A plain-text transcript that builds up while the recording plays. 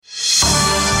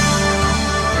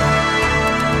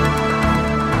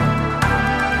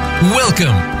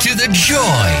Welcome to The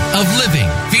Joy of Living,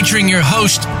 featuring your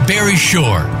host, Barry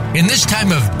Shore. In this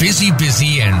time of busy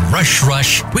and rush,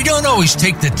 we don't always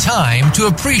take the time to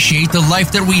appreciate the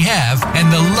life that we have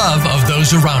and the love of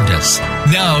those around us.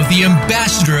 Now, the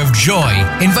ambassador of joy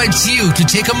invites you to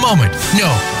take a moment,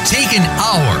 take an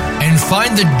hour, and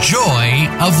find the joy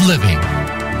of living.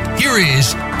 Here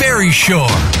is Barry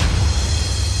Shore.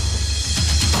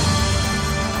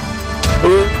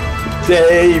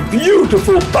 Day,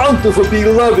 beautiful, bountiful,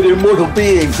 beloved, immortal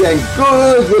beings and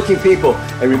good-looking people.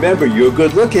 And remember, you're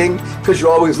good-looking because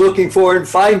you're always looking for and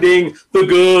finding the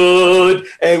good.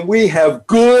 And we have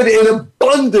good in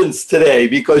abundance today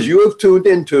because you have tuned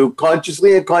into,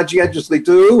 consciously and conscientiously,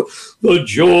 to The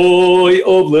Joy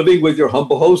of Living with your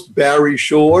humble host, Barry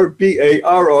Shore,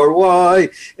 BarryShore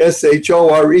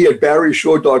at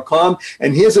barryshore.com.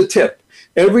 And here's a tip.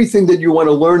 Everything that you want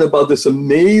to learn about this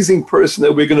amazing person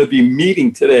that we're going to be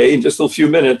meeting today in just a few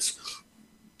minutes,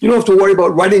 you don't have to worry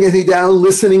about writing anything down,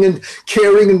 listening and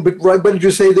caring. And what did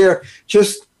you say there?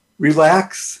 Just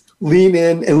relax, lean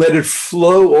in, and let it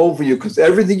flow over you, because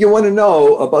everything you want to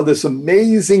know about this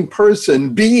amazing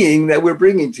person, being that we're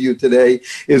bringing to you today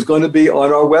is going to be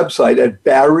on our website at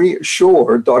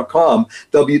barryshore.com,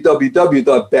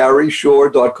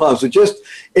 www.barryshore.com. So just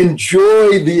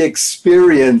enjoy the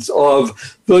experience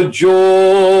of the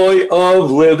joy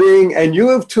of living. And you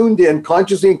have tuned in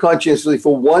consciously and conscientiously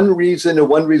for one reason and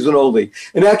one reason only.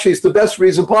 And actually, it's the best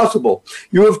reason possible.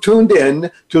 You have tuned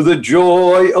in to the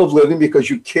joy of living because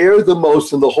you care the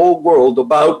most in the whole world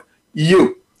about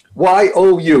you.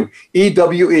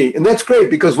 YOUEWE. And that's great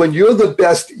because when you're the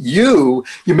best you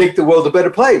make the world a better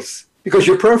place. Because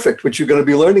you're perfect, which you're going to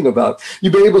be learning about.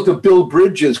 You'll be able to build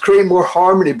bridges, create more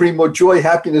harmony, bring more joy,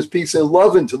 happiness, peace, and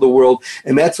love into the world.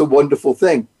 And that's a wonderful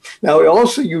thing. Now,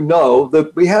 also, you know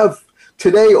that we have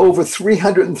today over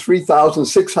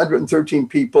 303,613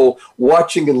 people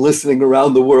watching and listening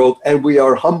around the world. And we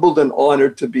are humbled and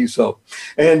honored to be so.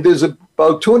 And there's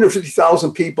about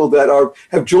 250,000 people that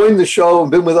have joined the show and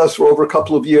been with us for over a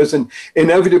couple of years and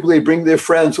inevitably bring their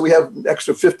friends. So we have an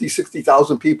extra 50,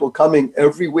 60,000 people coming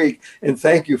every week. And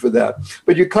thank you for that.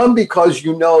 But you come because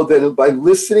you know that by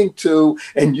listening to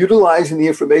and utilizing the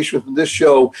information from this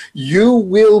show, you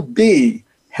will be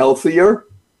healthier,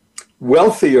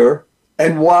 wealthier,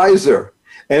 and wiser.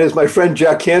 And as my friend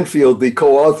Jack Canfield, the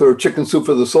co-author of Chicken Soup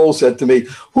for the Soul, said to me,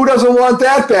 who doesn't want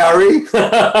that, Barry?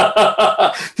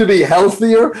 To be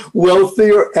healthier,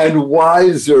 wealthier, and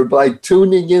wiser by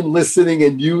tuning in, listening,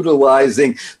 and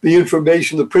utilizing the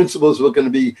information, the principles we're going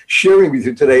to be sharing with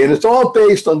you today. And it's all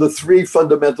based on the three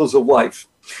fundamentals of life.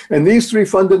 And these three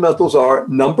fundamentals are,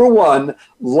 number one,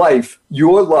 life.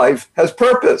 Your life has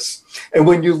purpose. And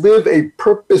when you live a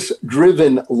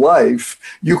purpose-driven life,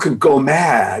 you can go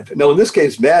mad. Now, in this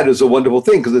case, mad is a wonderful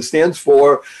thing because it stands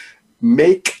for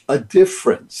make a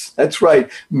difference. That's right.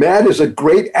 MAD is a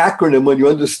great acronym when you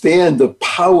understand the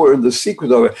power and the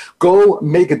secret of it. Go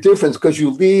make a difference because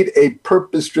you lead a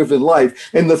purpose-driven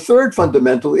life. And the third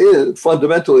fundamental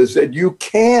is that you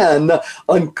can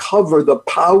uncover the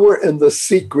power and the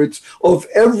secrets of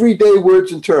everyday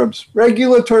words and terms,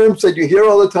 regular terms that you hear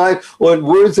all the time, or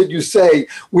words that you say.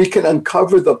 We can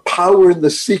uncover the power and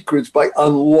the secrets by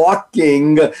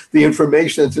unlocking the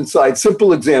information that's inside.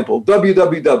 Simple example,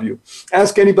 www.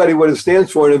 Ask anybody what it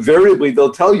stands for, and invariably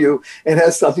they'll tell you it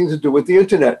has something to do with the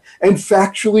internet. And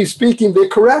factually speaking, they're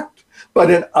correct. But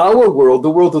in our world, the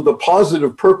world of the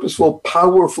positive, purposeful,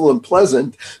 powerful, and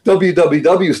pleasant,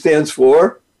 www stands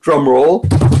for, drum roll,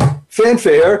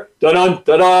 fanfare, da-dun,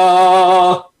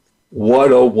 da-da.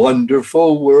 What a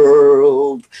wonderful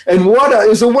world. And what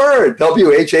is a word,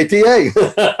 W-H-A-T-A.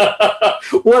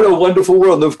 What a wonderful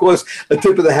world. And of course, a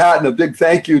tip of the hat and a big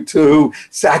thank you to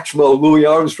Satchmo, Louis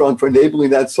Armstrong, for enabling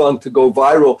that song to go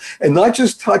viral and not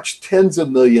just touch tens of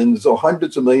millions or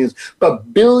hundreds of millions,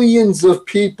 but billions of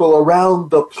people around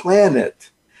the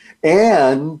planet.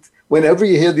 And whenever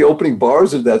you hear the opening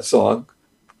bars of that song,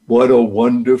 what a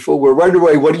wonderful world. Right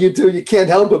away, what do? You can't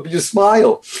help it, but you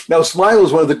smile. Now, SMILE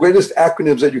is one of the greatest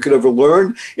acronyms that you could ever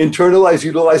learn, internalize,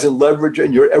 utilize, and leverage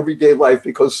in your everyday life,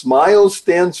 because SMILE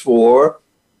stands for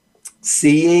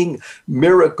seeing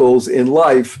miracles in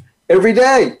life every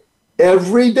day.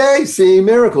 Every day, seeing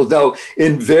miracles. Now,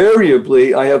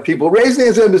 invariably, I have people raise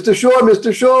their hands and say,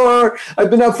 Mr. Shore,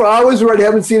 I've been up for hours already,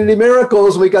 haven't seen any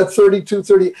miracles. And we got 40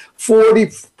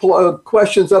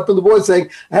 questions up on the board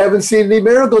saying, I haven't seen any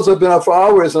miracles. I've been up for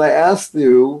hours. And I asked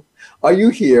you, are you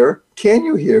here? Can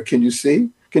you hear? Can you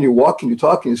see? Can you walk? Can you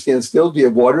talk? Can you stand still? Do you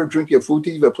have water, drink? Do you have food to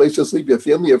eat? Do you have a place to sleep? Do you have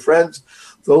family? Do you have friends?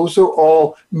 Those are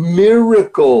all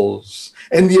miracles.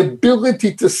 And the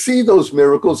ability to see those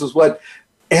miracles is what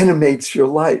animates your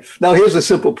life. Now, here's a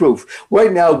simple proof.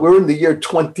 Right now, we're in the year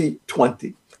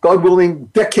 2020. God willing,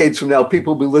 decades from now,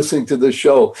 people will be listening to this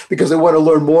show because they want to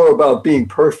learn more about being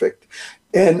perfect.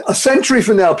 And a century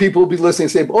from now, people will be listening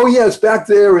and say, oh, yes, back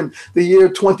there in the year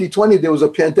 2020, there was a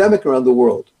pandemic around the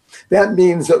world. That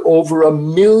means that over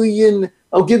 1 million,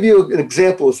 I'll give you an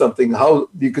example of something, how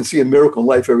you can see a miracle in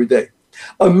life every day.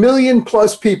 1 million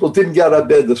plus people didn't get out of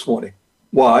bed this morning.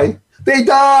 Why? They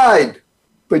died.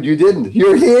 But you didn't.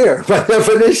 You're here. By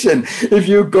definition, if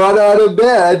you got out of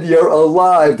bed, you're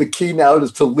alive. The key now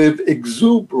is to live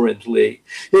exuberantly.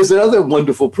 Here's another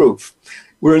wonderful proof.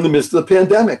 We're in the midst of the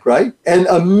pandemic, right? And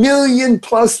 1 million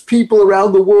plus people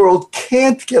around the world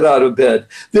can't get out of bed.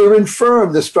 They're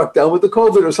infirm. They're struck down with the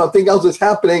COVID or something else is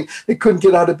happening. They couldn't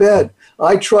get out of bed.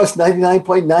 I trust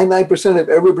 99.99% of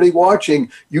everybody watching,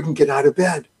 you can get out of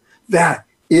bed. That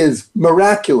is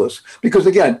miraculous. Because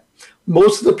again,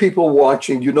 most of the people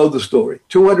watching, you know the story.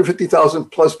 250,000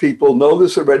 plus people know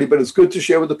this already, but it's good to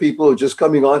share with the people who are just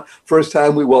coming on. First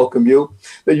time, we welcome you.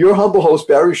 That your humble host,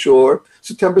 Barry Shore,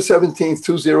 September 17th,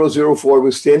 2004,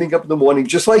 was standing up in the morning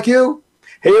just like you,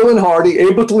 hale and hearty,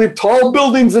 able to leap tall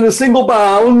buildings in a single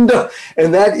bound.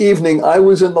 And that evening, I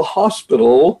was in the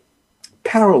hospital,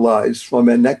 paralyzed from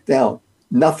my neck down.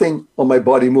 Nothing on my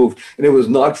body moved. And it was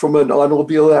not from an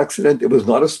automobile accident. It was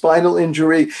not a spinal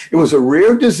injury. It was a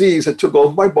rare disease that took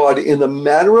over my body. In a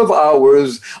matter of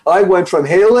hours, I went from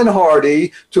hale and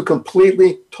hearty to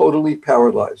completely, totally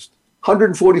paralyzed.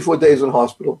 144 days in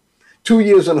hospital. 2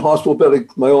 years in hospital bed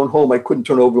at my own home. I couldn't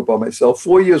turn over by myself.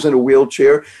 4 years in a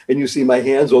wheelchair. And you see my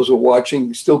hands, those who are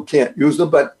watching, still can't use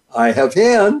them, but I have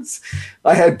hands.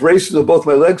 I had braces on both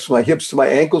my legs, from my hips to my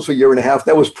ankles for 1.5 years.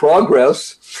 That was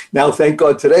progress. Now, thank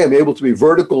God, today I'm able to be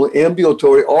vertical and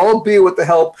ambulatory, albeit with the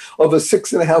help of a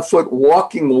 6.5-foot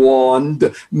walking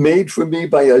wand made for me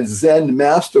by a Zen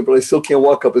master, but I still can't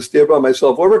walk up a stair by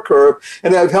myself or a curb.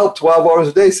 And I've helped 12 hours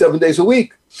a day, 7 days a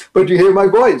week. But you hear my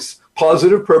voice,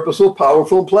 positive, purposeful,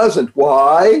 powerful, and pleasant.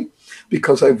 Why?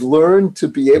 Because I've learned to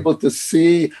be able to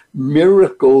see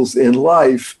miracles in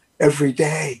life every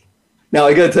day. Now,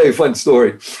 I got to tell you a fun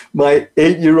story. My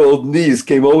 8-year-old niece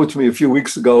came over to me a few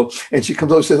weeks ago, and she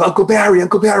comes over and says, Uncle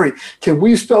Barry, can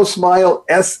we spell smile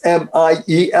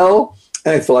S-M-I-E-L?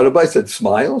 And I thought about it. I said,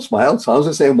 smile, sounds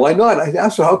the same. Why not? I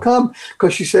asked her, how come?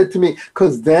 Because she said to me,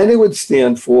 because then it would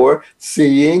stand for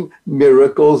seeing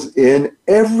miracles in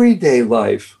everyday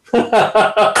life. Out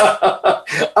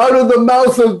of the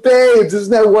mouth of babes.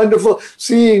 Isn't that wonderful?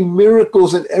 Seeing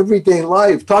miracles in everyday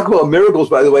life. Talk about miracles,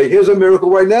 by the way. Here's a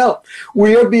miracle right now.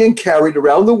 We are being carried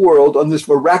around the world on this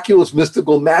miraculous,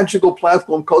 mystical, magical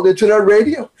platform called Internet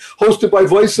Radio, hosted by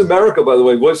Voice America, by the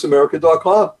way,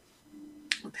 voiceamerica.com.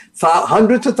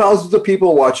 Hundreds of thousands of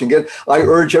people watching it. I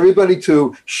urge everybody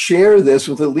to share this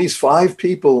with at least 5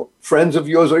 people, friends of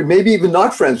yours, or maybe even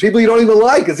not friends, people you don't even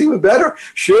like. It's even better.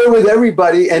 Share with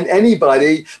everybody and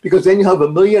anybody, because then you have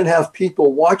 1.5 million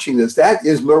people watching this. That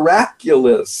is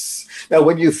miraculous. Now,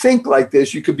 when you think like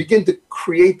this, you can begin to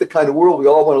create the kind of world we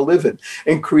all want to live in.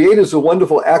 And CREATE is a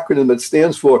wonderful acronym that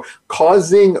stands for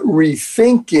causing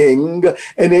rethinking,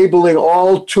 enabling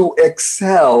all to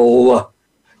excel.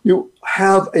 You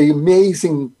have an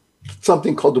amazing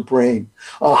something called the brain,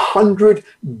 100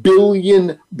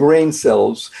 billion brain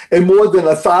cells and more than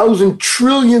 1,000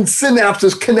 trillion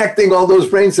synapses connecting all those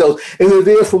brain cells. And they're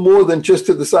there for more than just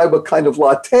to decide what kind of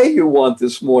latte you want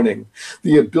this morning.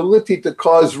 The ability to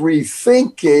cause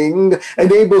rethinking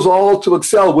enables all to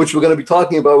excel, which we're going to be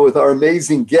talking about with our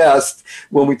amazing guest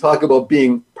when we talk about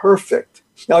being perfect.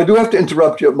 Now, I do have to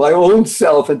interrupt you, my own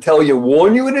self, and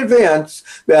warn you in advance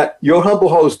that your humble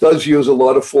host does use a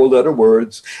lot of 4-letter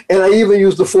words. And I even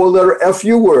use the 4-letter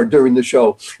FU word during the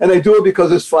show. And I do it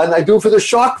because it's fun. I do it for the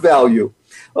shock value.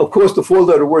 Of course, the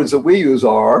 4-letter words that we use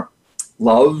are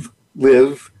love,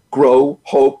 live, grow,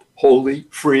 hope, holy,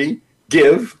 free,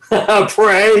 give,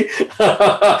 pray.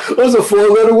 Those are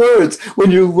 4-letter words.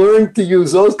 When you learn to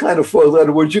use those kind of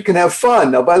 4-letter words, you can have fun.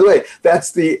 Now, by the way,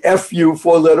 that's the FU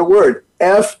 4-letter word.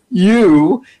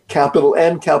 F-U, capital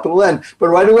N, capital N. But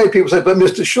right away, people say, but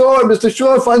Mr.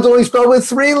 Shore, fun's only spelled with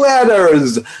 3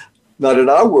 letters. Not in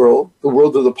our world, the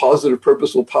world of the positive,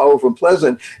 purposeful, powerful, and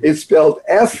pleasant. It's spelled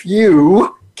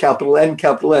F-U, capital N,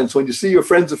 capital N. So when you see your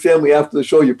friends and family after the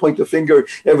show, you point the finger,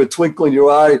 you have a twinkle in your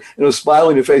eye, and a smile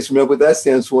on your face. Remember what that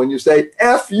stands for. And you say,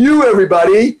 F-U,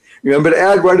 everybody. Remember to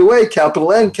add right away,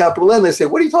 capital N, capital N. They say,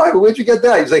 what are you talking about? Where'd you get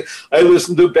that? You say, I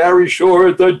listened to Barry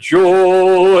Shore, The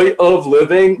Joy of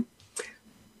Living.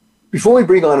 Before we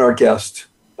bring on our guest,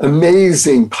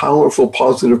 amazing, powerful,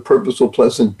 positive, purposeful,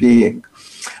 pleasant being,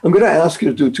 I'm going to ask you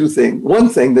to do two things. One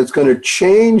thing that's going to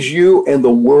change you and the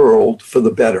world for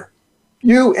the better.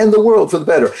 You and the world for the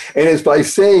better. And it's by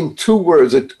saying two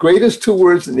words, the greatest two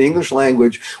words in the English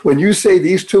language. When you say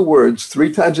these two words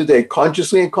 3 times a day,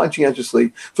 consciously and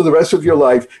conscientiously, for the rest of your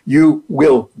life, you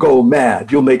will go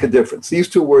mad. You'll make a difference. These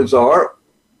two words are,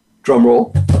 drum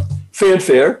roll,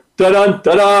 fanfare, da-da,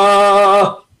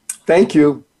 da-da. Thank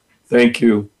you. Thank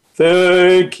you.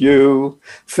 Thank you.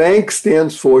 Thank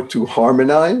stands for to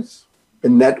harmonize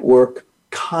and network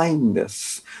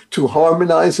kindness. To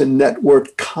harmonize and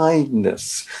network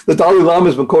kindness. The Dalai Lama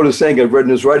has been quoted as saying, I've read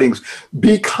in his writings,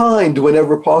 be kind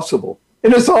whenever possible.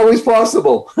 And it's always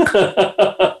possible.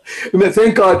 I mean,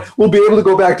 thank God we'll be able to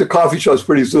go back to coffee shops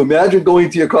pretty soon. Imagine going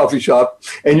to your coffee shop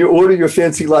and you order your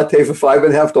fancy latte for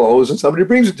 $5.50 and somebody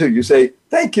brings it to you. You say,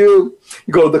 thank you.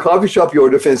 You go to the coffee shop, you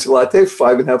order a fancy latte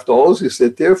for $5.50. You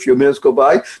sit there, a few minutes go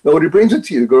by, nobody brings it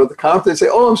to you. You go to the counter and say,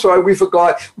 oh, I'm sorry, we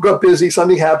forgot. We got busy,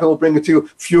 something happened, we'll bring it to you. A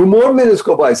few more minutes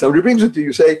go by, somebody brings it to you.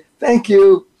 You say, thank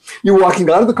you. You're walking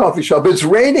out of the coffee shop. It's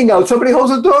raining out. Somebody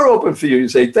holds the door open for you. You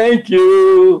say, thank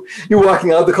you. You're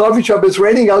walking out of the coffee shop. It's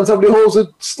raining out. And somebody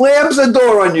slams the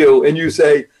door on you. And you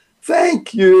say,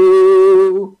 thank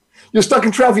you. You're stuck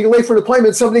in traffic. You're late for an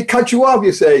appointment. Somebody cuts you off.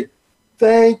 You say,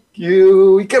 thank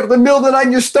you. You get up in the middle of the night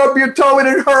and you stub your toe and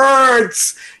it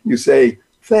hurts. You say,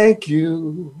 thank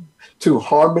you. To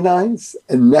harmonize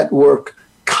and network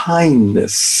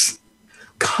kindness.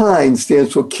 Kind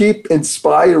stands for keep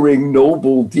inspiring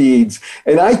noble deeds.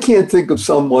 And I can't think of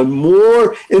someone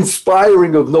more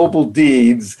inspiring of noble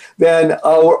deeds than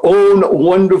our own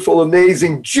wonderful,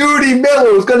 amazing Judi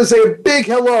Miller, who's going to say a big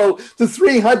hello to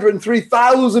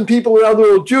 303,000 people around the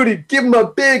world. Judi, give them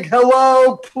a big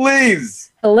hello, please.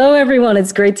 Hello, everyone.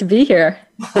 It's great to be here.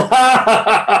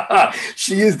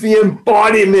 She is the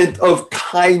embodiment of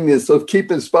kindness, of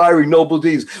keep inspiring noble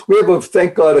deeds. We have,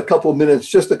 thank God, a couple of minutes,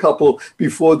 just a couple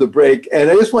before the break.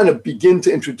 And I just want to begin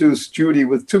to introduce Judi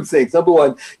with two things. Number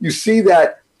one, you see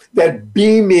that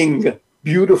beaming,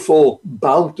 beautiful,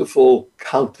 bountiful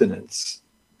countenance.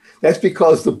 That's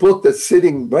because the book that's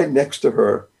sitting right next to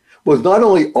her was not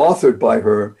only authored by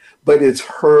her, but it's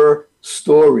her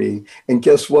story. And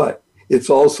guess what? It's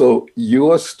also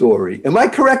your story. Am I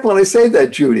correct when I say that,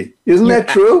 Judi? Isn't that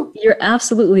true? You're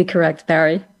absolutely correct,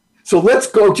 Barry. So let's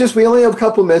go, we only have a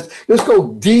couple of minutes. Let's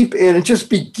go deep in and just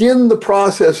begin the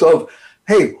process of,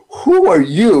 hey, who are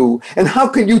you? And how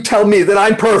can you tell me that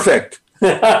I'm perfect?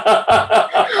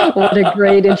 What a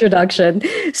great introduction.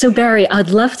 So Barry,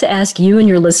 I'd love to ask you and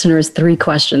your listeners 3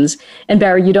 questions. And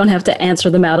Barry, you don't have to answer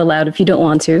them out aloud if you don't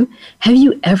want to. Have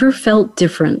you ever felt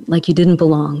different, like you didn't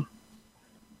belong?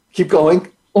 Keep going.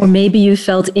 Or maybe you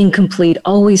felt incomplete,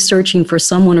 always searching for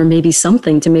someone or maybe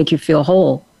something to make you feel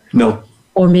whole. No.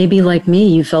 Or maybe like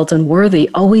me, you felt unworthy,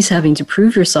 always having to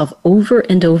prove yourself over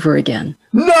and over again.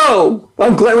 No.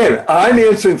 I'm glad. Wait a minute. I'm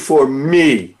answering for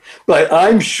me, but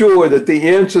I'm sure that the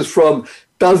answers from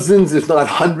dozens, if not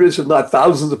hundreds, if not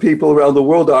thousands of people around the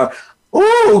world are,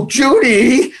 oh,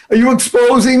 Judi, are you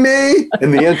exposing me?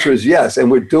 And the answer is yes.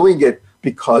 And we're doing it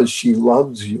because she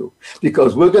loves you,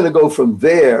 because we're going to go from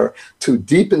there to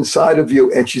deep inside of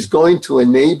you, and she's going to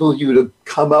enable you to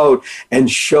come out and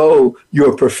show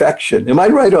your perfection. Am I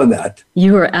right on that?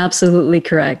 You are absolutely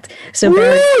correct. So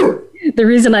Barry, the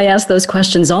reason I ask those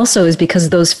questions also is because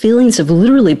those feelings have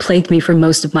literally plagued me for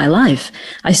most of my life.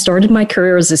 I started my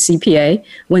career as a CPA,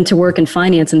 went to work in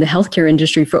finance in the healthcare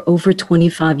industry for over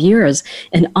 25 years.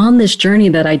 And on this journey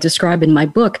that I describe in my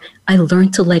book, I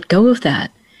learned to let go of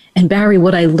that. And Barry,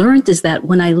 what I learned is that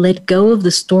when I let go of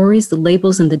the stories, the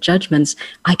labels, and the judgments,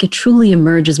 I could truly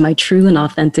emerge as my true and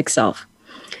authentic self.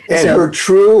 And her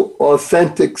true,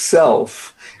 authentic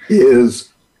self is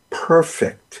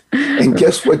perfect. And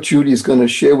guess what Judi's going to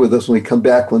share with us when we come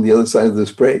back on the other side of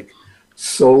this break?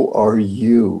 So are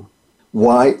you.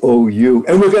 Y-O-U.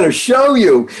 And we're going to show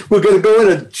you. We're going to go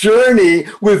on a journey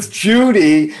with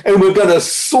Judi, and we're going to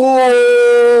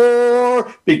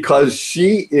soar because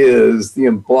she is the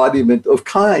embodiment of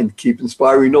kind. Keep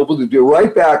inspiring noble to do.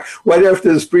 Right back, right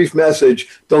after this brief message.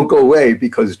 Don't go away,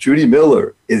 because Judi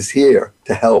Miller is here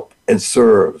to help and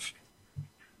serve.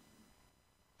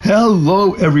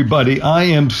 Hello, everybody. I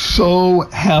am so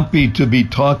happy to be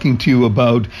talking to you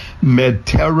about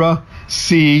Medterra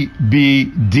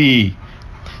CBD.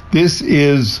 This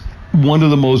is one of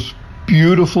the most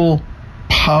beautiful,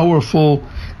 powerful,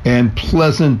 and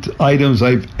pleasant items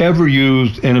I've ever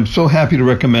used, and I'm so happy to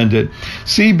recommend it.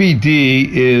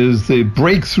 CBD is the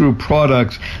breakthrough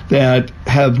products that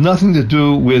have nothing to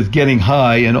do with getting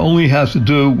high and only has to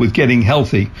do with getting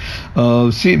healthy.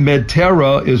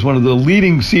 Medterra is one of the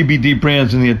leading CBD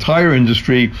brands in the entire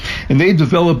industry, and they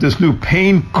developed this new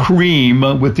pain cream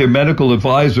with their medical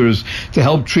advisors to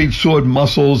help treat sore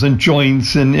muscles and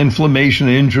joints and inflammation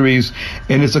and injuries.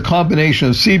 And it's a combination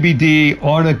of CBD,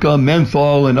 arnica,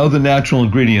 menthol, and other natural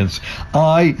ingredients.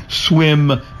 I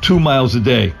swim 2 miles a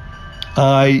day.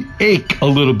 I ache a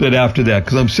little bit after that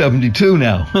because I'm 72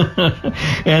 now.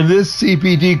 And this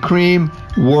CBD cream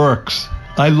works.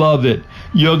 I love it.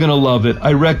 You're going to love it.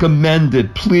 I recommend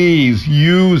it. Please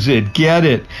use it. Get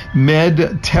it.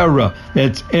 Medterra.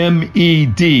 That's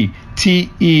MEDTERRA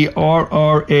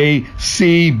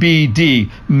CBD.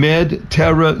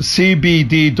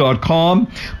 MedterraCBD.com.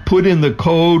 Put in the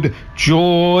code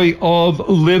Joy of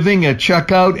Living at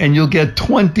checkout and you'll get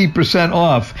 20%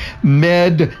 off.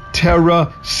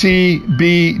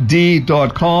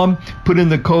 MedterraCBD.com. Put in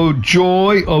the code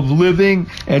Joy of Living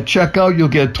at checkout. You'll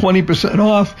get 20%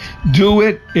 off. Do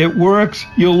it. It works.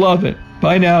 You'll love it.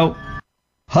 Bye now.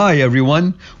 Hi,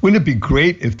 everyone. Wouldn't it be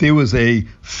great if there was a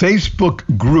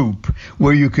Facebook group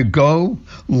where you could go,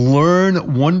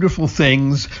 learn wonderful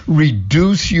things,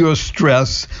 reduce your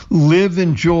stress, live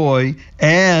in joy,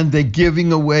 and they're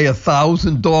giving away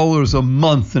 $1,000 a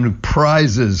month in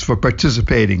prizes for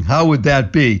participating? How would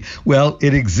that be? Well,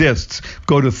 it exists.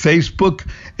 Go to Facebook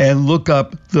and look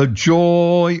up the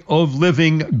Joy of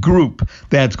Living group.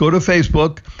 Go to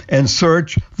Facebook and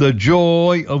search the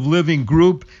Joy of Living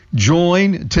group.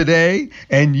 Join today,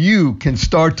 and you can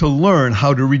start to learn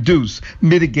how to reduce,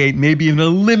 mitigate, maybe even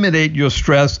eliminate your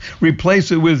stress,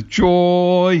 replace it with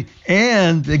joy,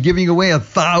 and they're giving away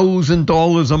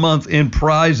 $1,000 a month in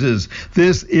prizes.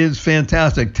 This is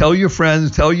fantastic. Tell your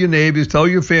friends, tell your neighbors, tell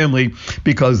your family,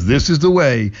 because this is the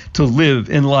way to live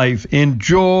in life.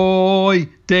 Enjoy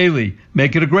daily.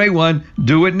 Make it a great one.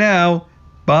 Do it now.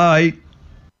 Bye.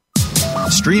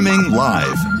 Streaming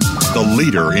live. The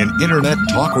leader in Internet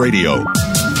Talk Radio.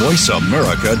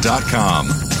 VoiceAmerica.com.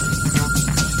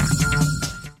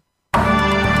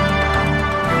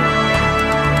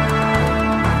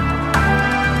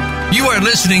 You are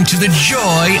listening to The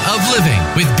Joy of Living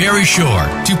with Barry Shore.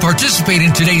 To participate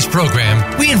in today's program,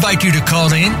 we invite you to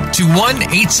call in to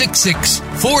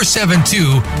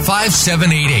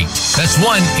 1-866-472-5788. That's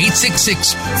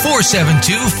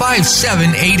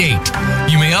 1-866-472-5788.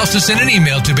 You may also send an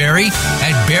email to Barry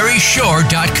at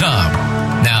barryshore.com.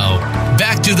 Now,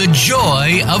 back to The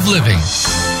Joy of Living.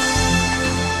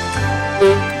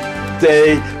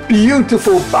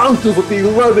 Beautiful, bountiful,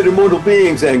 beloved, immortal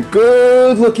beings and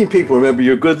good-looking people. Remember,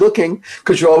 you're good-looking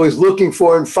because you're always looking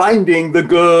for and finding the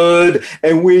good.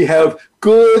 And we have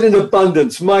good in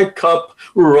abundance. My cup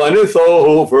runneth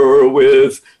over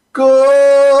with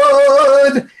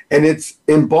good. And it's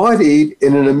embodied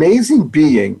in an amazing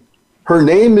being. Her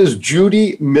name is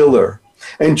Judi Miller.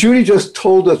 And Judi just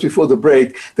told us before the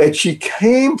break that she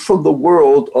came from the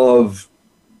world of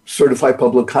certified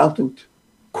public accountant,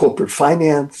 corporate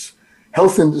finance,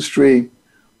 health industry,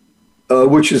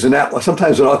 which is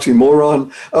sometimes an oxymoron.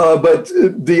 But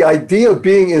the idea of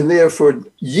being in there for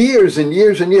years and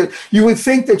years and years, you would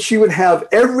think that she would have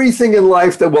everything in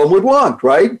life that one would want,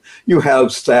 right? You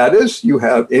have status, you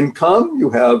have income, you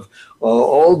have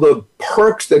all the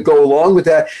perks that go along with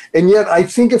that. And yet, I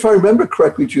think if I remember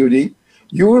correctly, Judi,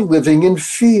 you were living in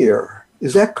fear.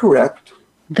 Is that correct?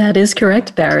 That is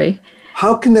correct, Barry.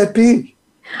 How can that be?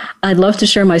 I'd love to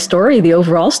share my story, the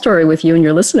overall story with you and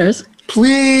your listeners.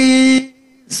 Please.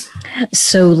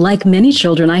 So like many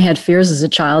children, I had fears as a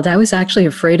child. I was actually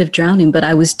afraid of drowning, but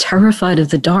I was terrified of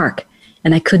the dark.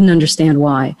 And I couldn't understand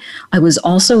why. I was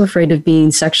also afraid of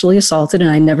being sexually assaulted, and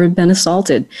I'd never been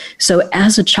assaulted. So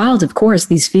as a child, of course,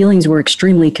 these feelings were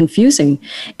extremely confusing.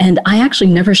 And I actually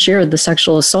never shared the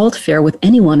sexual assault affair with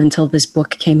anyone until this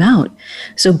book came out.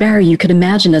 So Barry, you could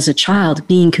imagine as a child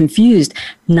being confused.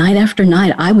 Night after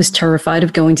night, I was terrified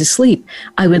of going to sleep.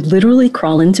 I would literally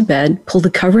crawl into bed, pull the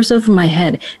covers over my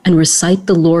head, and recite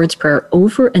the Lord's Prayer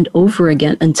over and over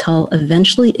again until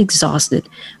eventually exhausted,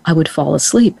 I would fall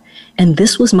asleep. And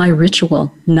this was my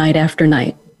ritual night after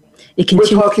night. We're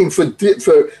talking for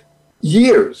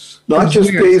years, not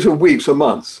just days or weeks or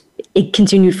months. It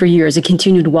continued for years. It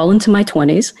continued well into my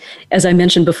 20s. As I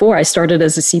mentioned before, I started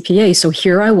as a CPA. So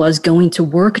here I was going to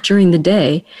work during the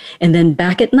day and then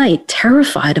back at night,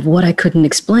 terrified of what I couldn't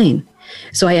explain.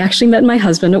 So I actually met my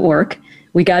husband at work.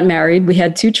 We got married. We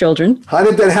had 2 children. How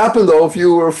did that happen, though, if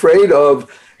you were afraid of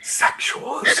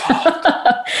Sexual assault.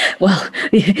 Well,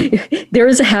 there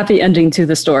is a happy ending to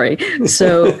the story.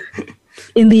 So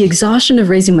in the exhaustion of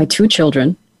raising my 2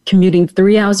 children, commuting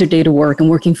 3 hours a day to work and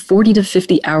working 40 to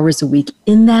 50 hours a week,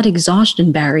 in that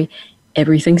exhaustion, Barry,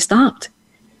 everything stopped.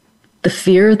 The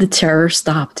fear, the terror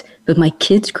stopped, but my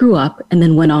kids grew up and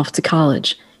then went off to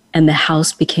college, and the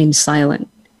house became silent.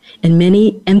 And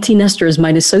many empty nesters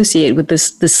might associate with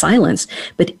this silence,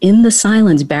 but in the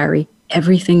silence, Barry,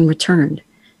 everything returned.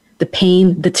 The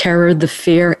pain, the terror, the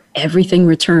fear, everything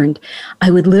returned.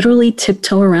 I would literally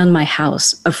tiptoe around my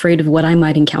house, afraid of what I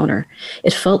might encounter.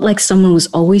 It felt like someone was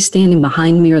always standing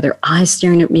behind me or their eyes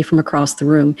staring at me from across the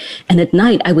room. And at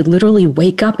night, I would literally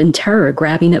wake up in terror,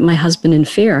 grabbing at my husband in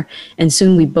fear. And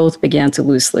soon we both began to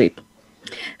lose sleep.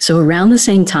 So around the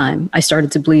same time, I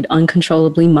started to bleed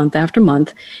uncontrollably month after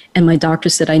month. And my doctor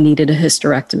said I needed a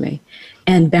hysterectomy.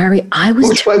 And Barry, I was...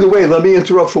 Which, by the way, let me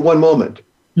interrupt for one moment.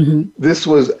 Mm-hmm. This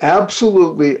was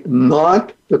absolutely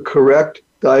not the correct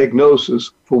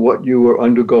diagnosis for what you were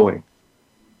undergoing.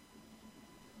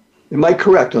 Am I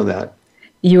correct on that?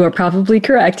 You are probably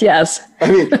correct, yes. I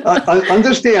mean, I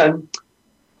understand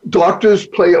doctors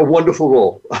play a wonderful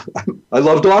role. I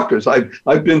love doctors.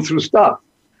 I've been through stuff.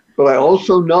 But I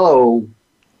also know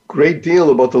a great deal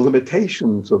about the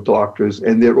limitations of doctors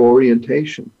and their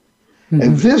orientation. Mm-hmm.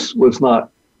 And this was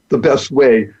not the best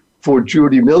way for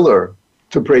Judi Miller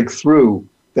to break through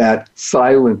that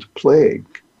silent plague.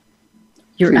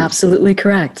 You're absolutely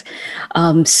correct.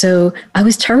 So I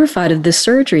was terrified of this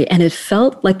surgery, and it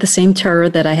felt like the same terror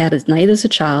that I had at night as a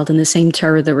child and the same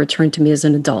terror that returned to me as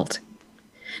an adult.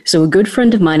 So a good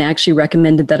friend of mine actually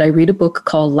recommended that I read a book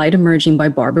called Light Emerging by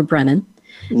Barbara Brennan.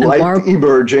 Light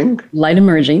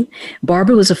Emerging.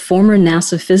 Barbara was a former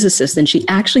NASA physicist, and she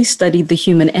actually studied the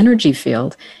human energy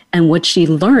field. And what she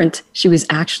learned, she was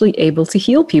actually able to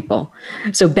heal people.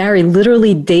 So Barry,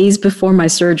 literally days before my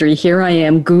surgery, here I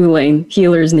am Googling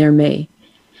healers near me.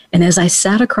 And as I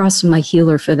sat across from my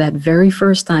healer for that very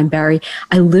first time, Barry,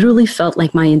 I literally felt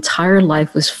like my entire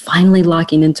life was finally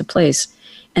locking into place.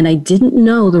 And I didn't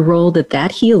know the role that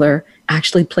that healer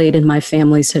actually played in my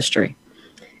family's history.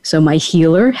 So my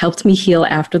healer helped me heal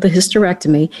after the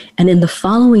hysterectomy. And in the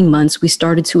following months, we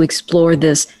started to explore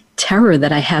this terror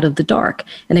that I had of the dark.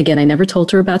 And again, I never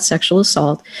told her about sexual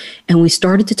assault. And we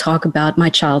started to talk about my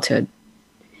childhood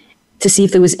to see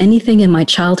if there was anything in my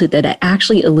childhood that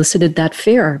actually elicited that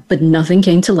fear, but nothing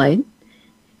came to light.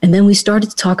 And then we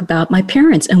started to talk about my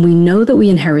parents, and we know that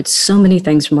we inherit so many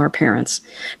things from our parents.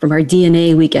 From our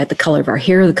DNA, we get the color of our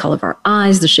hair, the color of our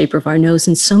eyes, the shape of our nose,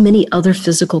 and so many other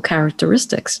physical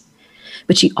characteristics.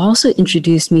 But she also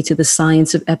introduced me to the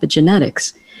science of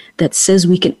epigenetics that says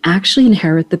we can actually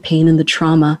inherit the pain and the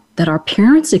trauma that our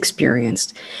parents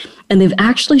experienced. And they've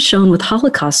actually shown with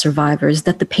Holocaust survivors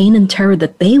that the pain and terror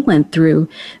that they went through,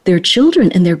 their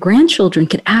children and their grandchildren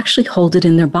could actually hold it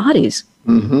in their bodies.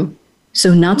 Mm-hmm.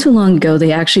 So not too long ago,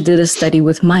 they actually did a study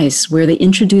with mice where they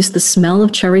introduced the smell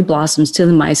of cherry blossoms to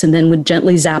the mice and then would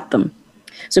gently zap them.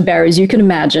 So Barry, as you can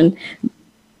imagine,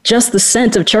 just the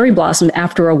scent of cherry blossom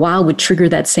after a while would trigger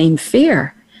that same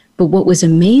fear. But what was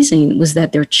amazing was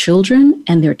that their children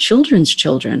and their children's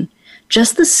children,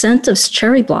 just the scent of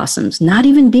cherry blossoms, not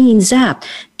even being zapped,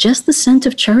 just the scent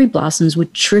of cherry blossoms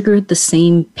would trigger the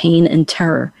same pain and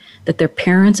terror that their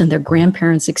parents and their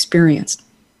grandparents experienced.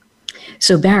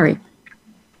 So Barry,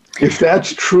 if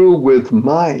that's true with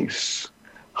mice,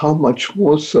 how much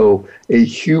more so a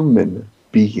human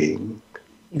being?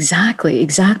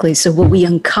 Exactly. So what we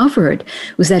uncovered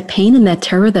was that pain and that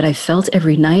terror that I felt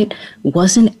every night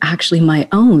wasn't actually my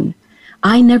own.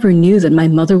 I never knew that my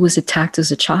mother was attacked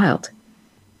as a child.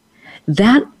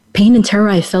 That pain and terror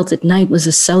I felt at night was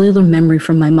a cellular memory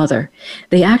from my mother.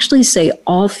 They actually say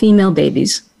all female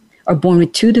babies are born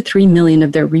with 2 to 3 million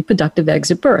of their reproductive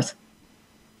eggs at birth.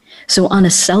 So on a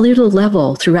cellular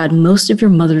level, throughout most of your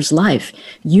mother's life,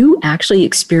 you actually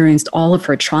experienced all of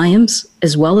her triumphs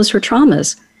as well as her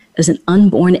traumas as an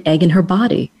unborn egg in her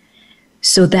body.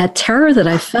 So that terror that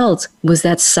I felt was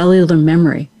that cellular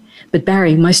memory. But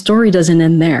Barry, my story doesn't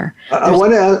end there. I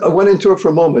want to interrupt for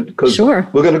a moment because Sure.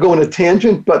 We're going to go on a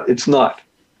tangent, but it's not.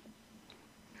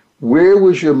 Where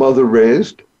was your mother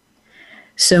raised?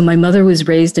 So my mother was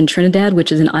raised in Trinidad,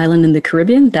 which is an island in the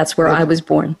Caribbean. That's where I was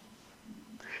born.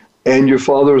 And your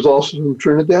father is also from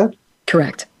Trinidad?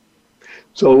 Correct.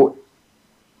 So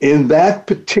in that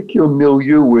particular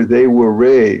milieu where they were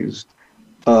raised,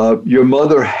 your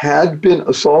mother had been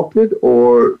assaulted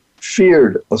or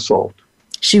feared assault?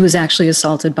 She was actually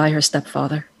assaulted by her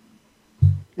stepfather.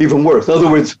 Even worse. In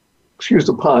other words, excuse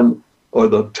the pun or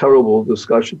the terrible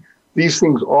discussion, these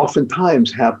things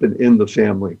oftentimes happen in the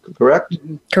family, correct?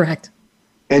 Correct.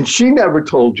 And she never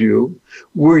told you.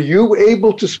 Were you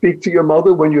able to speak to your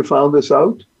mother when you found this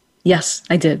out? Yes,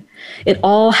 I did. It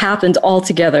all happened all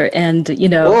together. And,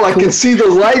 Oh, I can see the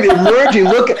light emerging.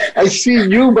 Look, I see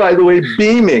you, by the way,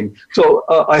 beaming. So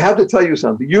I have to tell you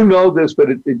something. You know this, but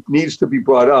it needs to be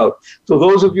brought out. So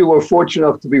those of you who are fortunate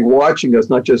enough to be watching us,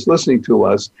 not just listening to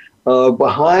us,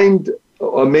 behind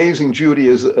Amazing Judi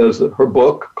is her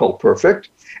book called Perfect,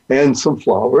 and some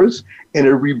flowers,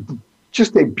 and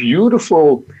just a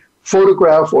beautiful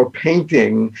photograph or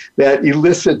painting that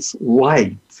elicits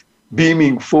light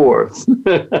beaming forth.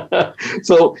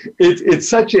 So it's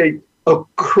such a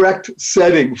correct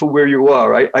setting for where you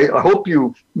are. I hope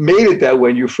you made it that way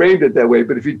and you framed it that way,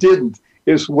 but if you didn't,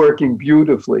 it's working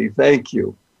beautifully. Thank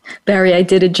you. Barry, I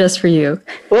did it just for you.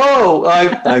 Oh,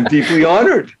 I'm deeply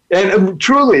honored. And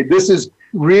truly, this is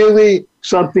really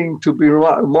something to be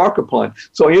remarked upon.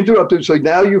 So I interrupted. So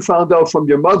now you found out from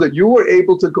your mother, you were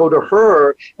able to go to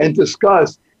her and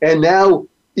discuss, and now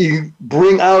you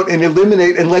bring out and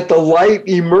eliminate and let the light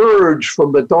emerge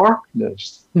from the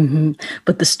darkness. Mm-hmm.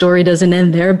 But the story doesn't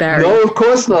end there, Barry. No, of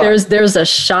course not. There's a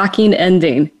shocking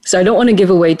ending. So I don't want to give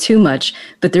away too much,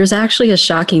 but there's actually a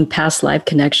shocking past life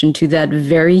connection to that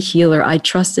very healer I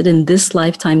trusted in this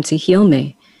lifetime to heal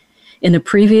me. In a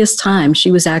previous time,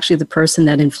 she was actually the person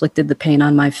that inflicted the pain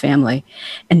on my family.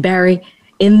 And Barry,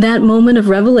 in that moment of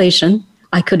revelation,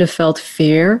 I could have felt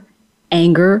fear,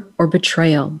 anger, or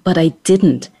betrayal, but I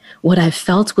didn't. What I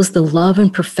felt was the love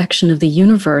and perfection of the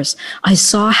universe. I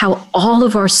saw how all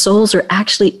of our souls are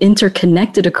actually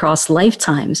interconnected across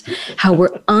lifetimes, how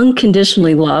we're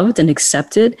unconditionally loved and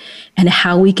accepted, and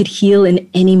how we could heal in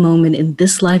any moment in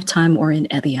this lifetime or in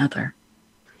any other.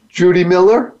 Judi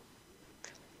Miller,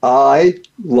 I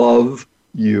love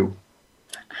you.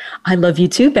 I love you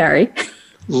too, Barry.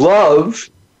 Love,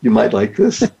 you might like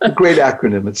this, a great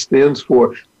acronym. It stands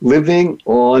for living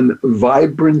on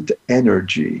vibrant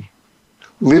energy,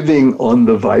 living on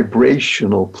the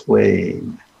vibrational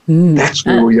plane. That's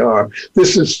where we are.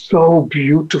 This is so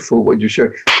beautiful what you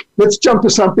share. Let's jump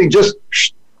to something just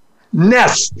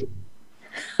nest.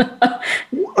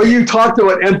 You talked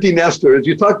about empty nesters.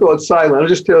 You talked about silent. I'll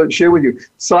just share with you.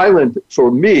 Silent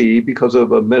for me, because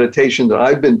of a meditation that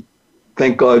I've been,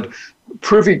 thank God,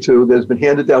 privy to, that's been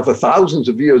handed down for thousands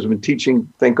of years. I've been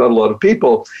teaching, thank God, a lot of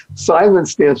people.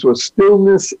 Silence stands for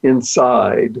stillness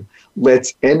inside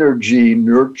lets energy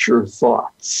nurture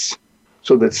thoughts.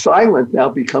 So that silent now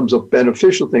becomes a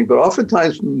beneficial thing. But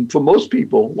oftentimes, for most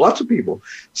people, lots of people,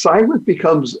 silent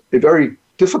becomes a very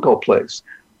difficult place.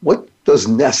 What does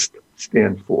nest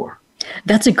stand for?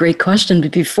 That's a great question.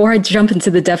 But before I jump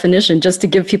into the definition, just to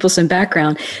give people some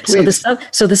background. Please.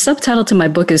 So the subtitle to my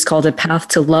book is called A Path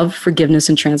to Love, Forgiveness,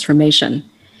 and Transformation.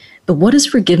 But what does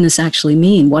forgiveness actually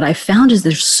mean? What I found is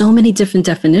there's so many different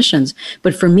definitions.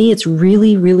 But for me, it's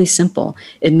really, really simple.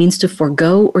 It means to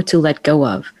forego or to let go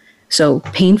of. So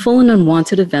painful and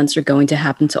unwanted events are going to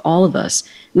happen to all of us.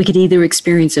 We could either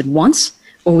experience it once,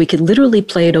 or we could literally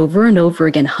play it over and over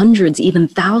again, hundreds, even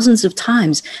thousands of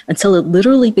times, until it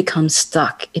literally becomes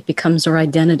stuck. It becomes our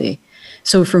identity.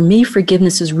 So for me,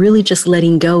 forgiveness is really just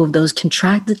letting go of those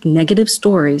contracted negative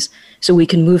stories so we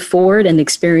can move forward and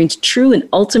experience true and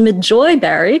ultimate joy,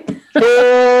 Barry.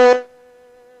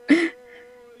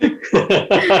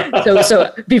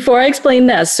 So before I explain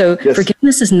this, yes.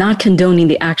 Forgiveness is not condoning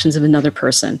the actions of another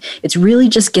person. It's really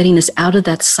just getting us out of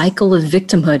that cycle of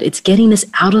victimhood. It's getting us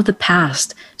out of the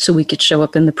past so we could show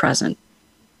up in the present.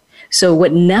 So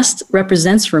what nest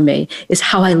represents for me is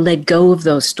how I let go of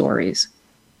those stories.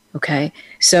 Okay,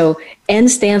 so N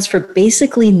stands for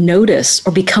basically notice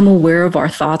or become aware of our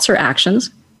thoughts or actions.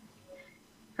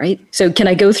 Right? So can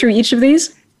I go through each of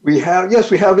these? We have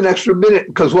an extra minute,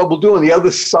 because what we'll do on the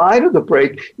other side of the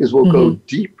break is we'll go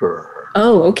deeper.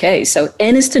 Oh, okay. So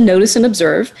N is to notice and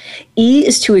observe. E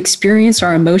is to experience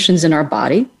our emotions in our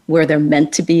body where they're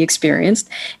meant to be experienced.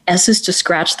 S is to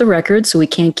scratch the record so we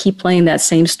can't keep playing that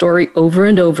same story over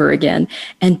and over again.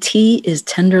 And T is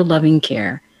tender, loving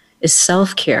care, is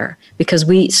self-care, because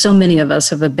so many of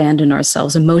us have abandoned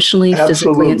ourselves emotionally,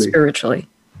 physically, and spiritually.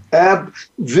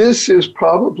 This is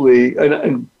probably,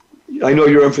 and I know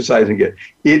you're emphasizing it.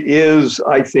 It is,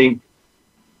 I think,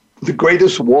 the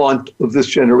greatest want of this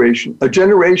generation, a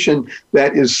generation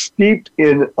that is steeped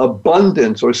in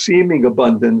abundance or seeming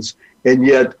abundance, and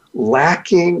yet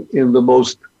lacking in the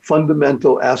most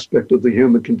fundamental aspect of the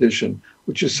human condition,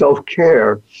 which is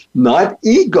self-care, not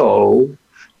ego,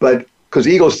 but because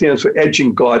ego stands for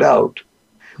edging God out.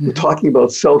 We're talking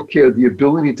about self-care, the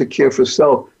ability to care for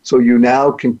self so you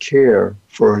now can care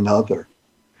for another.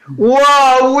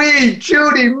 Wowee,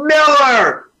 Judi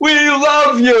Miller, we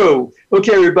love you.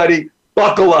 Okay, everybody,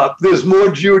 buckle up. There's more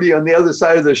Judi on the other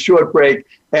side of the short break,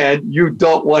 and you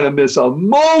don't want to miss a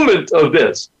moment of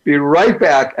this. Be right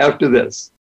back after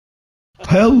this.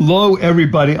 Hello,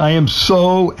 everybody. I am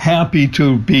so happy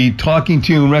to be talking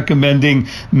to you and recommending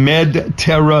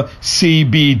MedTerra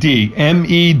CBD,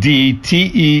 MEDTERRA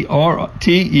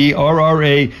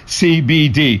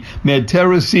CBD,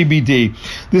 MedTerra CBD.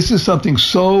 This is something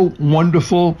so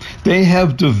wonderful. They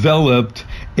have developed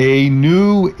a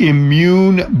new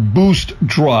immune boost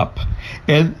drop.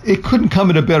 And it couldn't come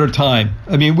at a better time.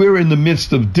 I mean, we're in the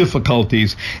midst of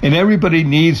difficulties, and everybody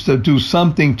needs to do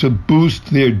something to boost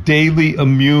their daily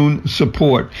immune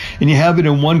support. And you have it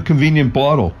in one convenient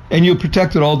bottle, and you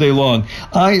protect it all day long.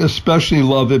 I especially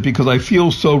love it because I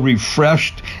feel so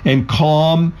refreshed and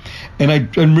calm, and I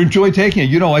enjoy taking it.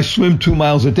 You know, I swim 2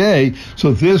 miles a day,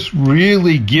 so this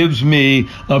really gives me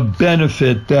a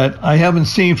benefit that I haven't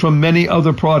seen from many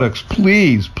other products.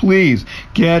 Please, please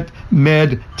get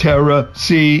MedTerra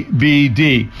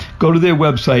CBD. Go to their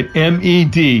website,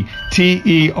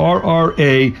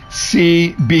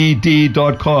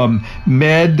 MEDTERRACBD.com,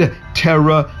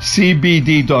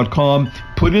 MedTerraCBD.com.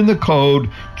 Put in the code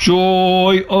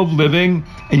Joy of Living,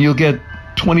 and you'll get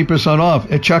 20%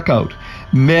 off at checkout.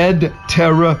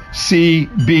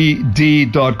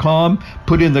 MedTerraCBD.com.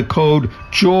 Put in the code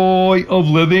Joy of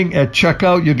Living at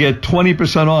checkout. You'll get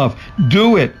 20% off.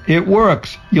 Do it. It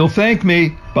works. You'll thank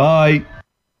me. Bye.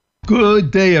 Good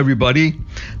day, everybody.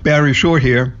 Barry Shore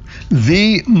here.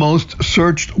 The most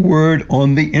searched word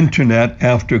on the internet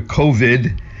after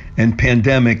COVID and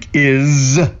pandemic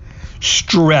is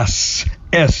stress.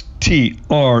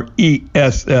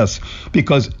 STRESS,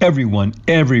 because everyone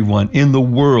in the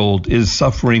world is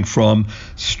suffering from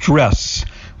stress.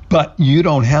 But you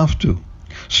don't have to.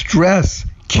 Stress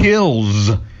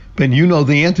kills, but you know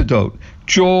the antidote.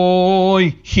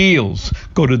 Joy heals.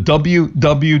 Go to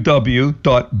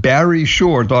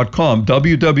www.barryshore.com.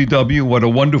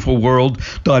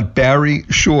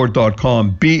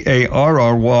 www.whatawonderfulworld.barryshore.com.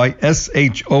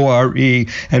 BARRYSHORE,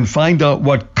 and find out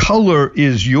what color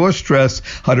is your stress,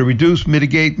 how to reduce,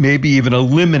 mitigate, maybe even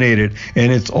eliminate it.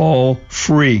 And it's all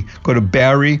free. Go to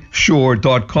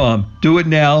barryshore.com. Do it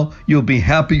now. You'll be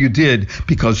happy you did,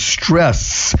 because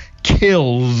stress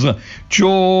kills.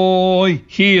 Joy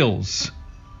heals.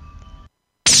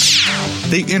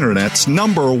 The Internet's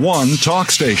 #1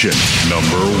 talk station.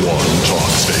 #1 talk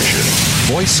station.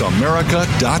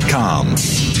 VoiceAmerica.com.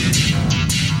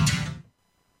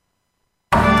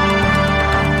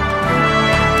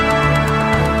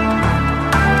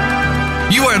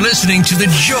 You are listening to The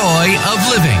Joy of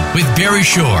Living with Barry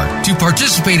Shore. To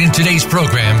participate in today's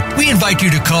program, we invite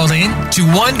you to call in to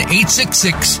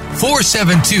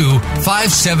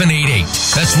 1-866-472-5788.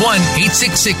 That's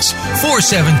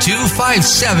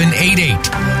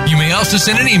 1-866-472-5788. You may also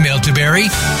send an email to Barry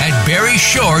at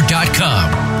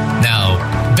barryshore.com. Now,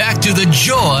 back to The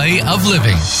Joy of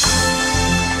Living.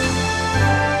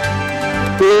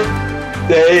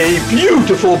 Day,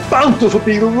 beautiful, bountiful,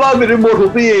 beloved, immortal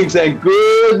beings and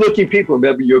good-looking people.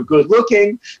 Remember, you're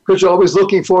good-looking because you're always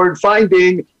looking for and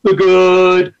finding the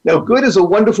good. Now, good is a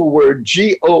wonderful word,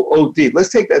 G-O-O-D. Let's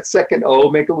take that second O,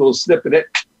 make a little snip in it.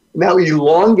 Now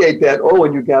elongate that O,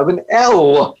 and you have an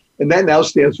L, and that now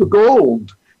stands for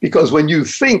gold. Because when you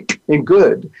think in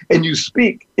good, and you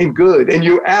speak in good, and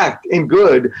you act in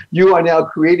good, you are now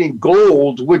creating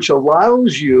gold, which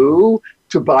allows you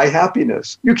to buy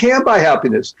happiness. You can buy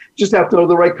happiness. You just have to know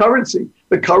the right currency.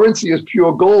 The currency is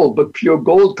pure gold, but pure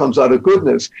gold comes out of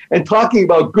goodness. And talking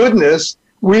about goodness,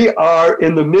 we are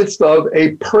in the midst of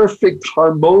a perfect,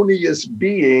 harmonious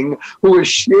being who is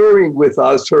sharing with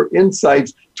us her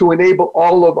insights to enable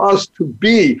all of us to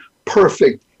be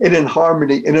perfect and in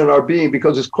harmony and in our being,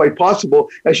 because it's quite possible,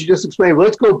 as you just explained.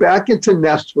 Let's go back into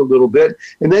Nest for a little bit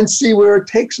and then see where it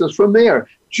takes us from there.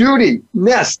 Judi,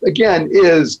 Nest, again,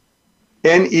 is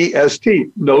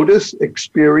N-E-S-T, notice,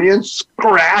 experience,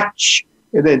 scratch,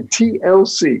 and then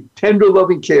TLC, tender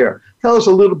loving care. Tell us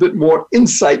a little bit more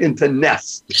insight into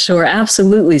Nest. Sure,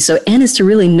 absolutely. So N is to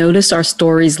really notice our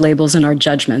stories, labels, and our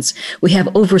judgments. We have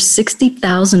over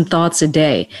 60,000 thoughts a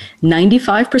day.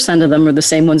 95% of them are the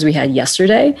same ones we had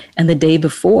yesterday and the day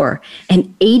before.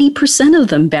 And 80% of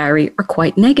them, Barry, are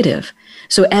quite negative.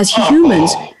 So as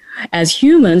humans,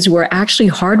 we're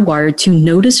actually hardwired to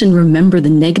notice and remember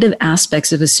the negative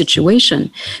aspects of a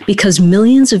situation, because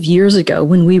millions of years ago,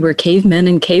 when we were cavemen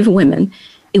and cavewomen,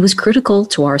 it was critical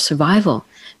to our survival.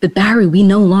 But Barry, we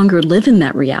no longer live in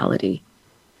that reality,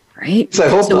 right? I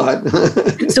hope not.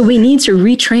 So we need to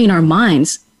retrain our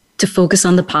minds to focus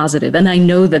on the positive. And I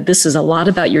know that this is a lot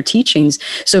about your teachings.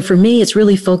 So for me, it's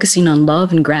really focusing on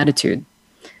love and gratitude.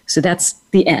 So that's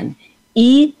the N.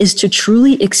 E is to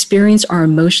truly experience our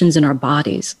emotions in our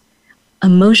bodies.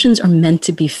 Emotions are meant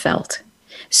to be felt.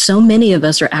 So many of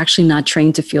us are actually not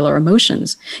trained to feel our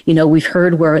emotions. You know, we've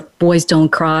heard where boys don't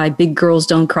cry, big girls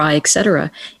don't cry,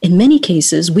 etc. In many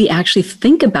cases, we actually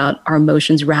think about our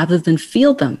emotions rather than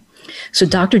feel them. So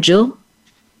Dr. Jill?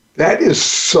 That is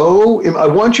so, I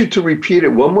want you to repeat it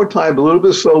one more time, a little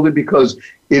bit slowly, because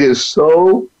it is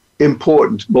so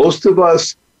important. Most of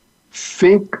us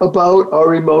think about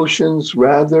our emotions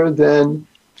rather than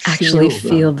actually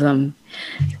feel them.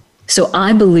 So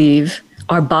I believe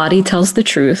our body tells the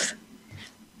truth.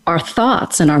 Our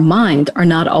thoughts and our mind are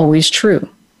not always true.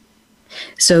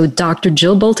 So Dr.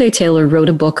 Jill Bolte-Taylor wrote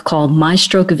a book called My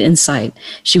Stroke of Insight.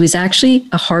 She was actually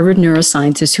a Harvard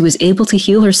neuroscientist who was able to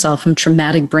heal herself from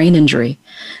traumatic brain injury.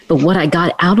 But what I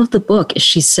got out of the book is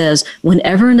she says,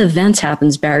 whenever an event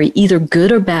happens, Barry, either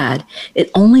good or bad,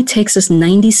 it only takes us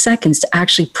 90 seconds to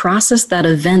actually process that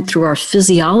event through our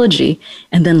physiology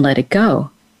and then let it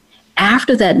go.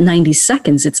 After that 90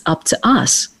 seconds, it's up to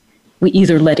us. We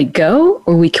either let it go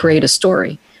or we create a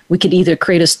story. We could either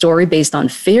create a story based on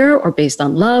fear or based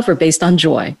on love or based on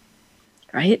joy,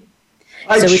 right?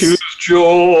 I choose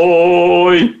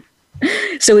joy.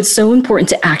 So it's so important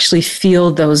to actually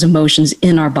feel those emotions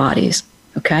in our bodies,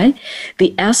 okay?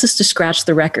 The S is to scratch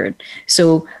the record.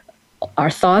 So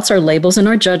our thoughts, our labels, and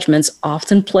our judgments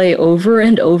often play over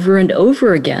and over and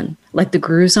over again, like the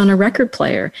grooves on a record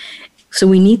player. So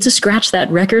we need to scratch that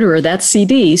record or that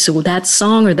CD so that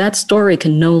song or that story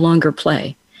can no longer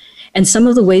play. And some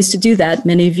of the ways to do that,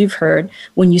 many of you've heard,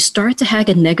 when you start to have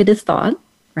a negative thought,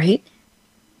 right?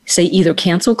 Say either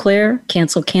cancel, Claire,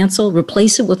 cancel,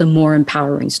 replace it with a more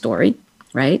empowering story,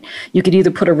 right? You could either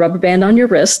put a rubber band on your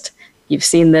wrist. You've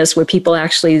seen this where people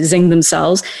actually zing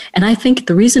themselves. And I think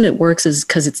the reason it works is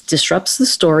because it disrupts the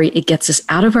story. It gets us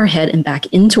out of our head and back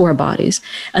into our bodies.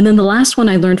 And then the last one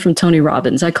I learned from Tony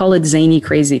Robbins, I call it zany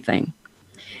crazy thing.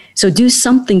 So do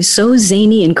something so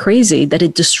zany and crazy that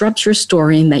it disrupts your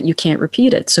story and that you can't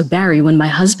repeat it. So Barry, when my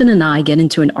husband and I get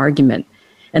into an argument,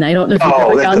 and I don't know if you've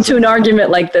ever gotten into an argument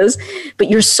like this, but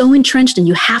you're so entrenched and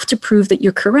you have to prove that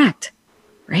you're correct,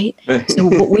 right? So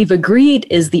what we've agreed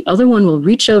is the other one will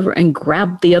reach over and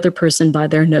grab the other person by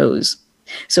their nose.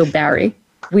 So Barry,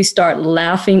 we start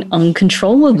laughing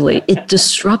uncontrollably. It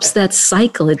disrupts that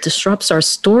cycle. It disrupts our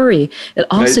story. It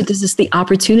also gives us the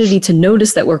opportunity to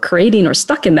notice that we're creating or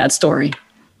stuck in that story.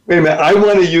 Wait a minute. I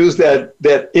want to use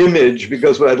that image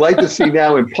because what I'd like to see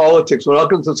now in politics, when I'm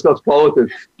going to discuss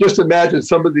politics, just imagine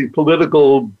some of the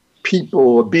political people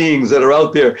or beings that are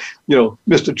out there, you know,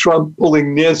 Mr. Trump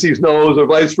pulling Nancy's nose or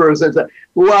vice versa. And say,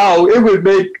 wow,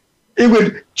 it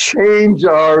would change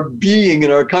our being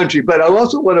in our country. But I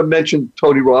also want to mention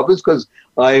Tony Robbins because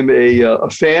I'm a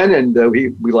fan and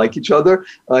we like each other.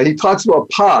 He talks about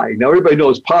pi. Now, everybody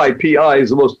knows pi, P-I, is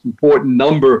the most important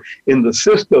number in the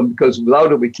system because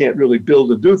without it, we can't really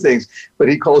build and do things. But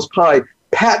he calls pi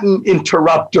pattern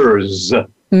interrupters.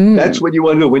 That's what you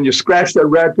want to do. When you scratch that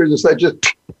record, it's like just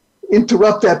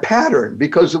interrupt that pattern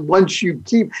because once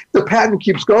the pattern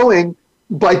keeps going,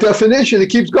 by definition, it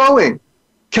keeps going.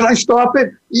 Can I stop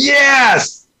it?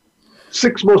 Yes!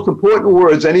 6 most important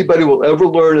words anybody will ever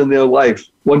learn in their life.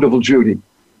 Wonderful Judi.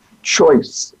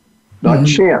 Choice, not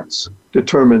chance,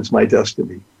 determines my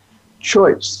destiny.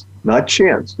 Choice, not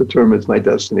chance, determines my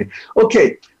destiny.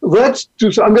 Okay, let's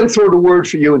do so. I'm going to throw the word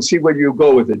for you and see where you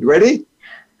go with it. You ready?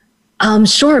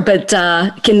 Sure, but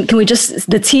can we just,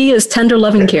 the T is tender,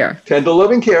 loving care. Tender,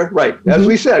 loving care, right. As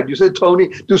we said, you said, Tony,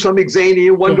 do something zany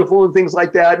and wonderful and things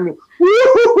like that. And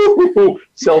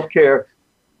self-care,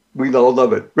 we all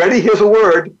love it. Ready? Here's a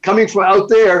word coming from out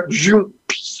there.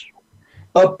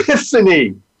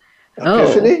 Epiphany.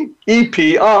 Epiphany?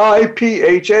 E-P-I-P-H-A-N-Y.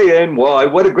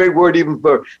 What a great word even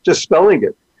for just spelling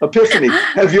it. Epiphany.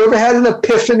 Have you ever had an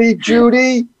epiphany,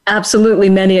 Judi? Absolutely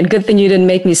many, and good thing you didn't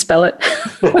make me spell it.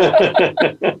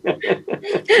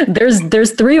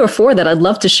 There's 3 or 4 that I'd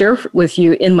love to share with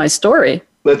you in my story.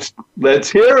 Let's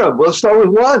hear them. We'll start with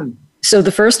one. So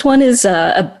the first one is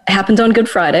happened on Good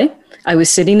Friday. I was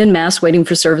sitting in Mass waiting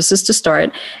for services to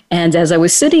start. And as I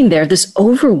was sitting there, this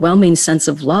overwhelming sense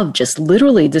of love just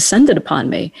literally descended upon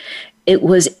me. It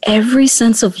was every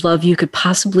sense of love you could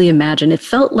possibly imagine. It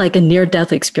felt like a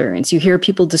near-death experience. You hear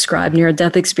people describe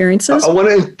near-death experiences? I want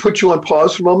to put you on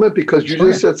pause for a moment because you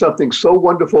just said something so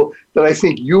wonderful that I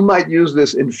think you might use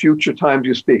this in future times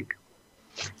you speak.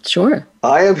 Sure.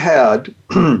 I have had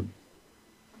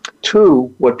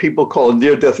 2 what people call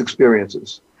near-death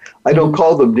experiences. I don't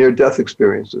call them near-death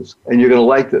experiences, and you're going to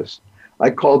like this. I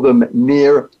call them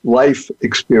near-life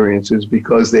experiences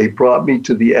because they brought me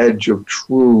to the edge of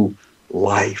true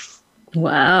life.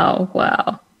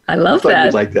 Wow. I love that.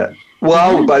 You'd like that.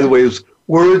 Wow, by the way, is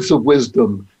words of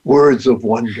wisdom, words of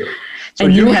wonder. So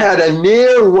and you had a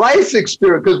near-life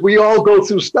experience, because we all go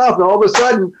through stuff, and all of a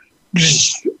sudden,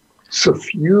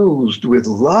 suffused with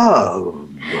love.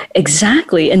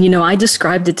 Exactly. And, I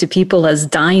described it to people as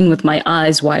dying with my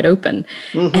eyes wide open.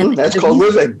 And that's called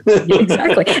living.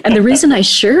 Exactly. And the reason I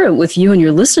share it with you and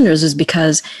your listeners is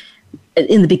because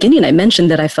in the beginning, I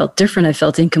mentioned that I felt different. I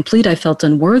felt incomplete. I felt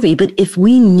unworthy. But if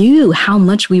we knew how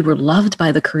much we were loved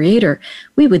by the Creator,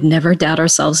 we would never doubt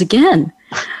ourselves again.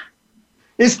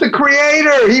 It's the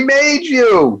Creator. He made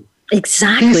you.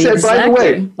 Exactly. He said, by the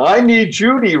way, I need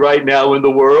Judi right now in the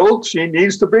world. She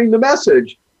needs to bring the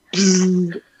message.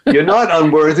 You're not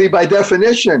unworthy by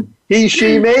definition.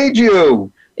 She made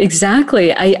you.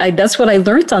 Exactly. I that's what I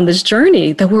learned on this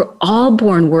journey, that we're all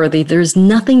born worthy. There's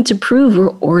nothing to prove.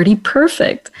 We're already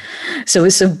perfect. So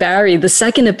Barry, the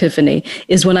second epiphany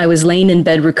is when I was laying in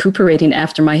bed recuperating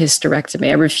after my hysterectomy.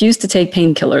 I refused to take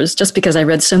painkillers just because I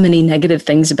read so many negative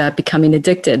things about becoming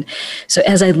addicted. So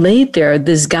as I laid there,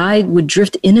 this guy would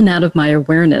drift in and out of my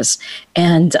awareness.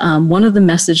 And one of the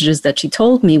messages that she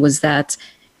told me was that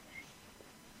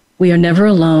we are never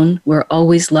alone. We're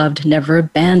always loved, never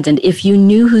abandoned. If you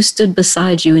knew who stood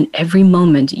beside you in every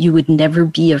moment, you would never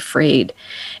be afraid.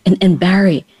 And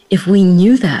Barry, if we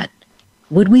knew that,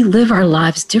 would we live our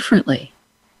lives differently?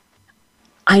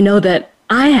 I know that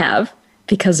I have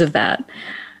because of that.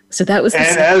 So that was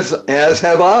and as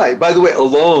have I. By the way,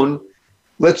 alone,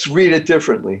 let's read it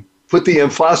differently. Put the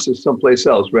emphasis someplace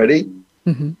else. Ready?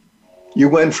 Mm-hmm. You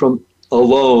went from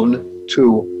alone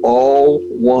to all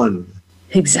one.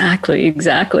 Exactly.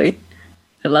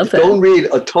 I love that. Don't read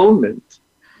atonement.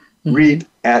 Mm-hmm. Read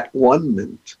at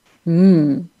one-ment.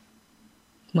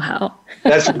 Wow.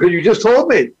 That's because you just told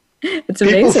me. It's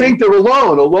amazing. People think they're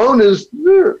alone. Alone is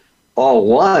all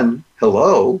one.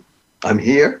 Hello, I'm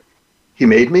here. He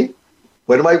made me.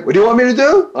 What do you want me to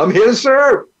do? I'm here to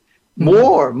serve.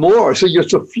 More. So you're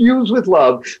suffused with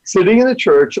love, sitting in a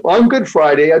church on Good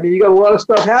Friday. I mean, you got a lot of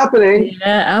stuff happening.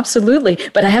 Yeah, absolutely.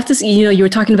 But I have to see, you were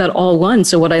talking about all one.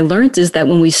 So what I learned is that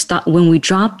when we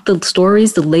drop the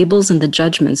stories, the labels, and the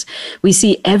judgments, we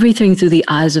see everything through the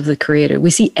eyes of the Creator.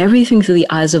 We see everything through the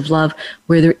eyes of love,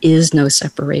 where there is no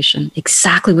separation.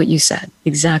 Exactly what you said.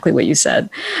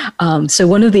 So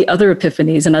one of the other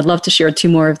epiphanies, and I'd love to share two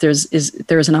more if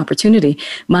there's an opportunity.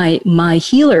 My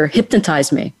healer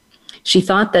hypnotized me. She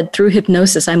thought that through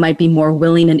hypnosis, I might be more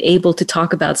willing and able to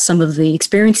talk about some of the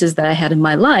experiences that I had in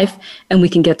my life, and we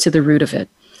can get to the root of it.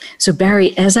 So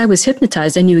Barry, as I was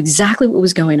hypnotized, I knew exactly what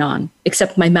was going on,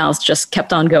 except my mouth just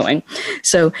kept on going.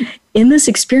 So in this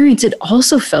experience, it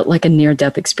also felt like a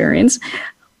near-death experience.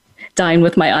 Dying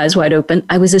with my eyes wide open,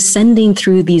 I was ascending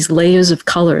through these layers of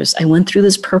colors. I went through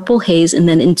this purple haze and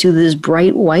then into this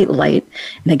bright white light.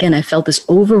 And again, I felt this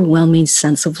overwhelming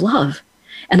sense of love.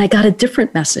 And I got a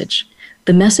different message.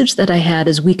 The message that I had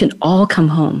is we can all come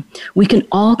home. We can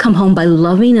all come home by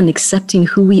loving and accepting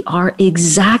who we are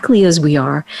exactly as we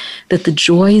are, that the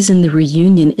joy is in the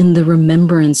reunion, in the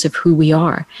remembrance of who we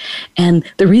are. And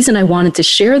the reason I wanted to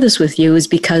share this with you is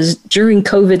because during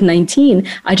COVID-19,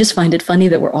 I just find it funny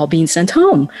that we're all being sent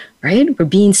home, right? We're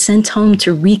being sent home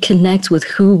to reconnect with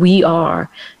who we are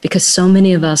because so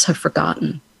many of us have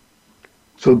forgotten.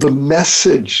 So the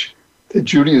message that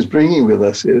Judi is bringing with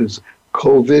us is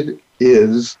COVID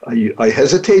is, I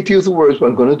hesitate to use the words, but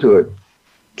I'm going to do it,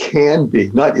 can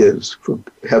be, not is,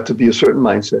 have to be a certain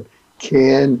mindset,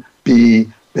 can be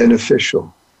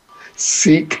beneficial.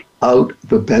 Seek out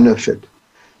the benefit.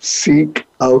 Seek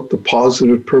out the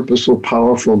positive, purposeful,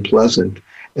 powerful, and pleasant.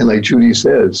 And like Judi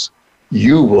says,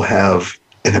 you will have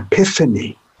an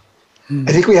epiphany.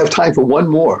 I think we have time for one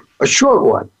more, a short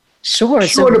one. Short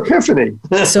epiphany.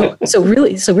 so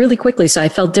really quickly. So I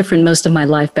felt different most of my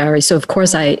life, Barry. So of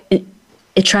course I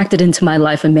attracted into my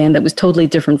life a man that was totally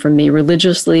different from me,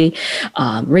 religiously,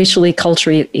 racially,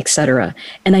 culturally, etc.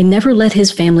 And I never let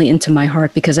his family into my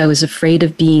heart because I was afraid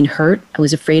of being hurt. I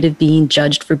was afraid of being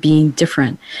judged for being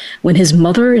different. When his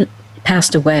mother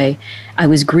passed away, I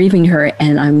was grieving her,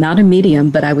 and I'm not a medium,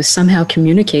 but I was somehow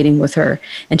communicating with her.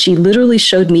 And she literally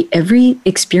showed me every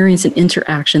experience and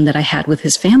interaction that I had with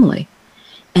his family.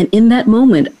 And in that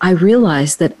moment, I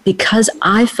realized that because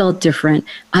I felt different,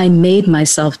 I made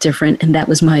myself different, and that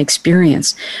was my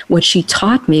experience. What she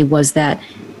taught me was that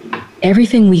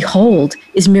everything we hold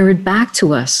is mirrored back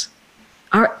to us.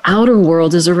 Our outer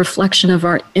world is a reflection of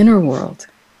our inner world.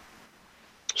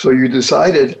 So you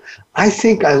decided, I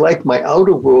think I like my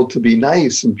outer world to be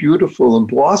nice and beautiful and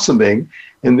blossoming,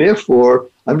 and therefore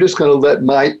I'm just going to let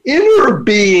my inner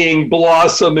being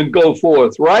blossom and go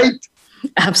forth, right?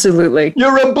 Absolutely.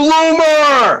 You're a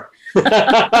bloomer!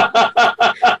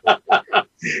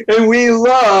 And we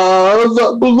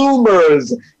love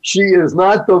bloomers. She is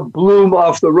not the bloom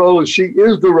off the rose. She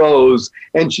is the rose.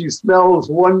 And she smells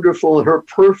wonderful. Her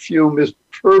perfume is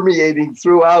permeating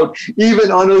throughout,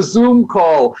 even on a Zoom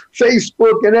call,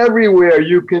 Facebook, and everywhere.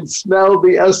 You can smell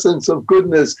the essence of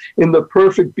goodness in the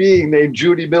perfect being named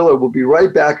Judi Miller. We'll be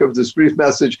right back after this brief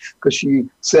message because she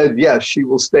said, yes, she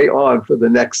will stay on for the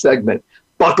next segment.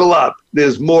 Buckle up.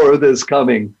 There's more of this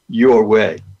coming your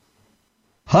way.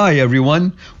 Hi,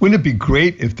 everyone. Wouldn't it be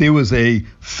great if there was a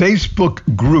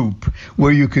Facebook group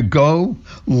where you could go,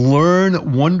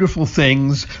 learn wonderful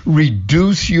things,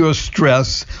 reduce your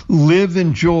stress, live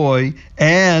in joy,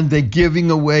 and they're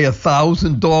giving away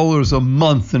 $1,000 a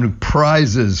month in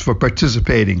prizes for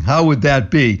participating? How would that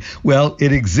be? Well,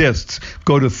 it exists.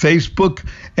 Go to Facebook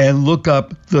and look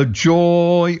up the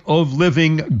Joy of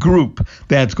Living group.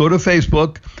 Go to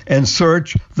Facebook and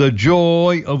search the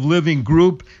Joy of Living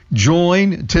group.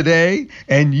 Join today,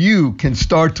 and you can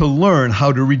start to learn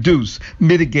how to reduce,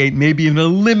 mitigate, maybe even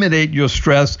eliminate your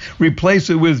stress, replace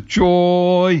it with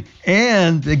joy,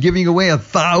 and they're giving away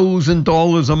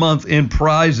 $1,000 a month in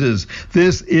prizes.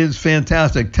 This is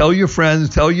fantastic. Tell your friends,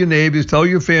 tell your neighbors, tell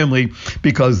your family,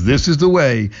 because this is the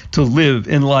way to live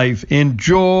in life.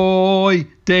 Enjoy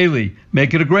daily.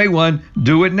 Make it a great one.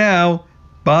 Do it now.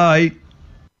 Bye.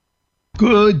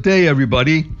 Good day,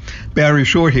 everybody. Barry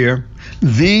Shore here.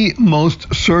 The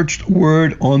most searched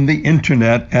word on the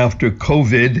internet after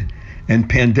COVID and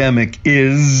pandemic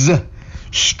is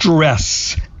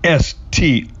stress. STRESS,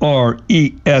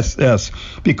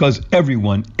 because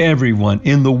everyone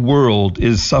in the world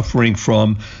is suffering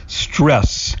from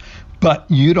stress. But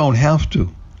you don't have to.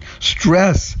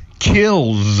 Stress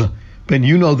kills, but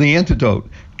you know the antidote.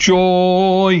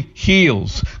 Joy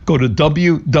heals. Go to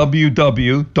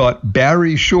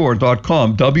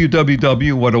www.barryshore.com.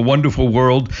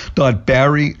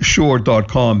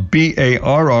 www.whatawonderfulworld.barryshore.com.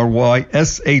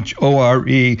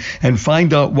 BARRYSHORE, and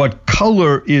find out what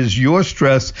color is your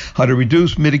stress, how to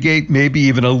reduce, mitigate, maybe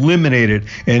even eliminate it.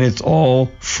 And it's all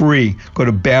free. Go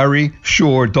to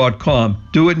barryshore.com.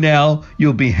 Do it now.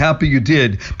 You'll be happy you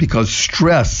did, because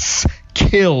stress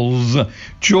kills.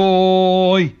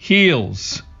 Joy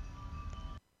heals.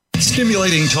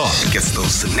 Stimulating talk. It gets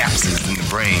those synapses in the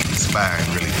brain firing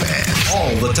really fast.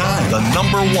 All the time. The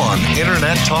 #1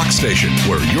 internet talk station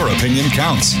where your opinion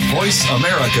counts.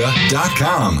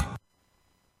 VoiceAmerica.com.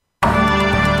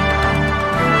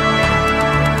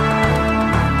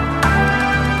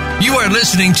 You are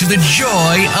listening to The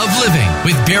Joy of Living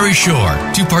with Barry Shore.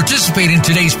 To participate in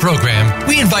today's program,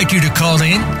 we invite you to call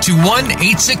in to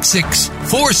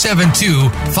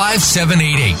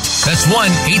 1-866-472-5788. That's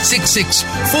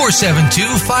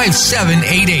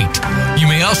 1-866-472-5788. You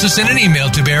may also send an email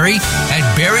to Barry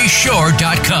at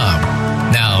barryshore.com.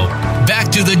 Now, back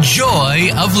to The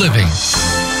Joy of Living.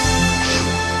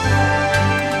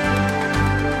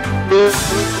 Good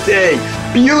day.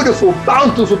 Beautiful,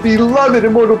 bountiful, beloved,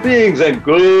 immortal beings and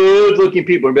good-looking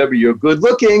people. Remember, you're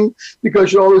good-looking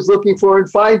because you're always looking for and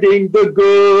finding the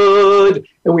good.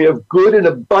 And we have good in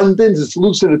abundance. It's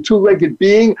loose in a two-legged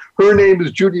being. Her name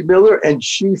is Judi Miller, and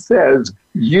she says,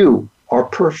 you are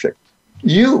perfect.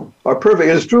 You are perfect.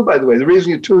 And it's true, by the way. The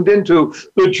reason you tuned into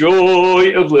The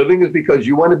Joy of Living is because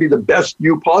you want to be the best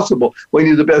you possible. When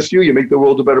you're the best you make the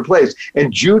world a better place.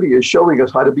 And Judi is showing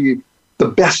us how to be the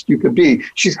best you can be.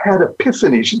 She's had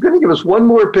epiphany. She's going to give us one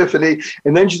more epiphany,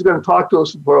 and then she's going to talk to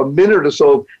us for a minute or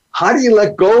so. How do you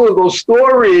let go of those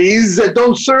stories that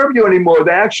don't serve you anymore? They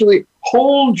actually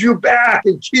hold you back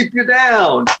and keep you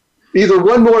down. Either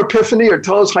one more epiphany or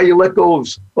tell us how you let go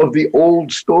of the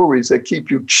old stories that keep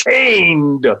you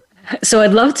chained. So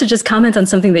I'd love to just comment on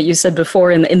something that you said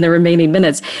before in the remaining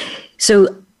minutes.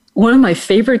 So one of my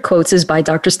favorite quotes is by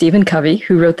Dr. Stephen Covey,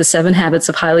 who wrote The 7 Habits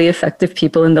of Highly Effective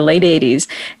People in the late 80s.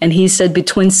 And he said,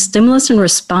 between stimulus and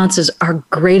response is our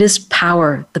greatest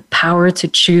power, the power to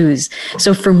choose.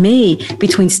 So for me,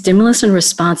 between stimulus and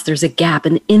response, there's a gap.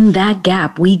 And in that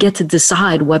gap, we get to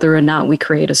decide whether or not we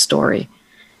create a story.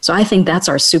 So I think that's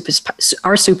our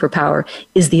superpower,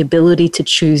 is the ability to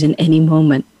choose in any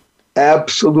moment.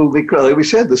 Absolutely correct. Like we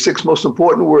said, the 6 most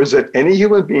important words that any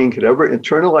human being could ever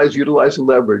internalize, utilize, and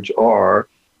leverage are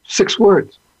 6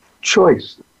 words.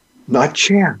 Choice, not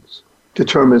chance,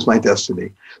 determines my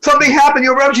destiny. Something happened,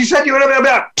 she said you were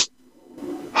about.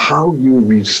 How you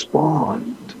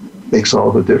respond makes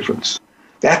all the difference.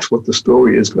 That's what the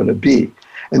story is going to be.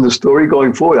 And the story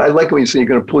going forward, I like when you say you're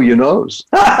going to pull your nose.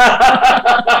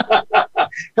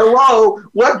 Hello,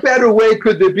 what better way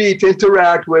could there be to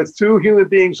interact with two human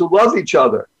beings who love each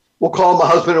other? We'll call them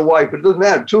a husband and wife, but it doesn't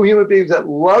matter. Two human beings that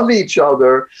love each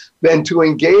other, than to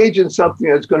engage in something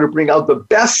that's going to bring out the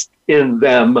best in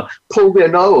them, pull their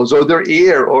nose or their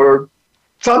ear or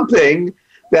something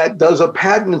that does a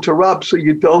pattern interrupt so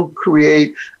you don't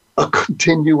create a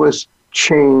continuous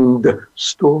chained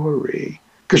story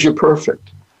because you're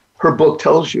perfect. Her book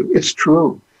tells you it's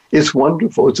true. It's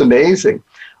wonderful. It's amazing.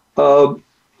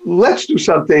 Let's do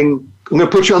something. I'm going to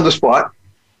put you on the spot.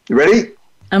 You ready?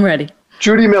 I'm ready.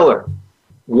 Judi Miller,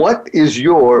 what is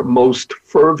your most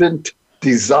fervent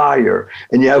desire?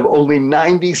 And you have only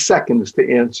 90 seconds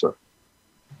to answer.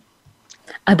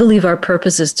 I believe our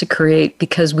purpose is to create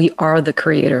because we are the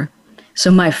creator.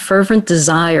 So my fervent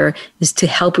desire is to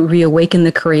help reawaken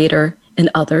the creator in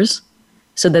others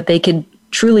so that they can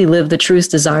truly live the truest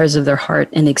desires of their heart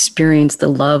and experience the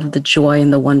love, the joy,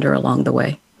 and the wonder along the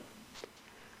way.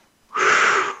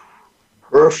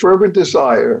 Her fervent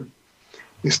desire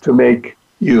is to make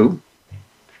you,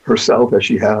 herself as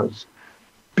she has,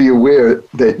 be aware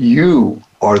that you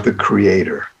are the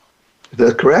creator. Is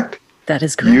that correct? That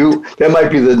is correct. That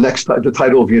might be the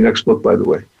title of your next book, by the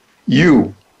way.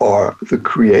 You are the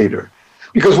creator.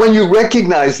 Because when you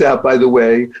recognize that, by the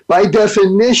way, by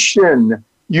definition,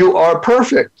 you are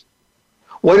perfect.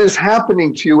 What is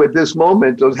happening to you at this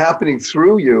moment, what's happening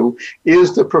through you,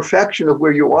 is the perfection of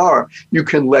where you are. You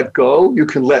can let go, you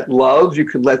can let love, you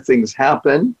can let things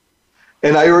happen.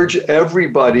 And I urge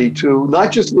everybody to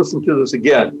not just listen to this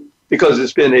again, because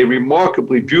it's been a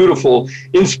remarkably beautiful,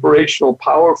 inspirational,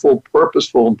 powerful,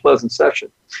 purposeful, and pleasant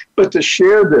session, but to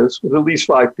share this with at least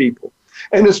 5 people.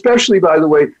 And especially, by the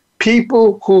way,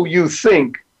 people who you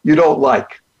think you don't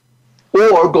like.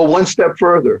 Or go one step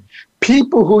further,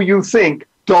 people who you think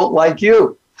don't like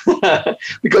you.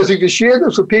 Because if you share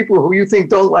this with people who you think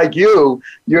don't like you,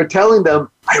 you're telling them,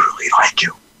 I really like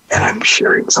you. And I'm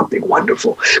sharing something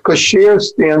wonderful. Because share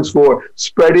stands for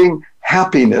spreading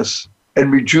happiness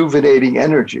and rejuvenating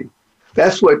energy.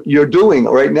 That's what you're doing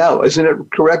right now. Isn't it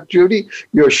correct, Judi?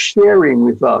 You're sharing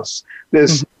with us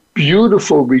this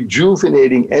beautiful,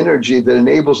 rejuvenating energy that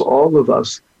enables all of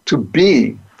us to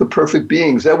be the perfect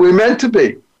beings that we're meant to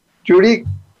be. Judi,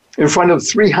 in front of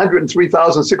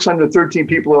 303,613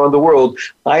 people around the world,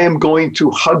 I am going to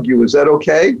hug you. Is that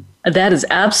okay? That is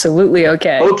absolutely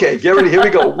okay. Okay, get ready. Here we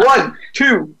go. 1,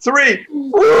 2, 3.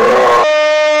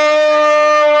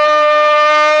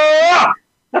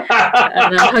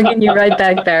 And I'm hugging you right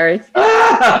back, Barry.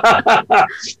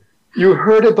 You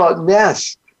heard about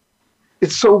Nest.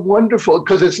 It's so wonderful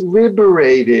because it's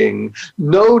liberating.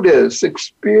 Notice,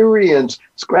 experience,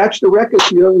 scratch the record,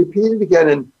 repeat it again,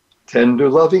 and tender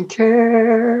loving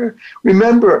care.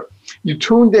 Remember, you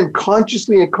tuned in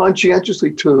consciously and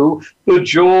conscientiously to The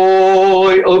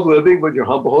Joy of Living with your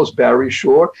humble host, Barry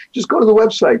Shore. Just go to the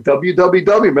website,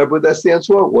 www, remember what that stands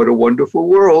for? What a Wonderful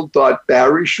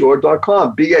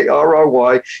World.barryshore.com,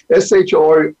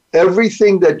 BARRYSHOR.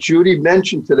 Everything that Judi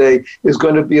mentioned today is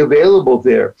going to be available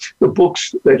there. The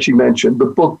books that she mentioned, the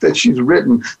book that she's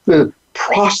written, the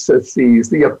processes,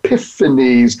 the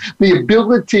epiphanies, the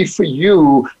ability for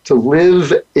you to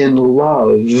live in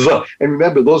love. And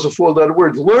remember, those are 4-letter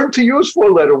words. Learn to use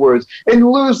 4-letter words and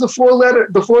use the four-letter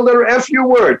FU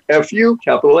word. FU,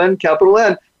 capital N,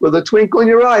 with a twinkle in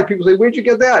your eye. People say, where'd you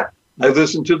get that? I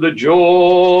listened to The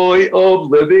Joy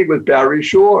of Living with Barry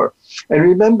Shore. And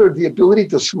remember the ability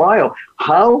to smile.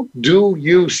 How do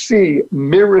you see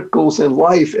miracles in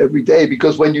life every day?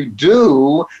 Because when you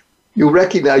do, you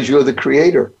recognize you're the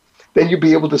creator. Then you'll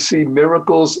be able to see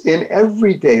miracles in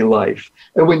everyday life.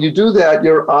 And when you do that,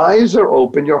 your eyes are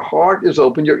open, your heart is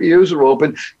open, your ears are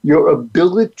open, your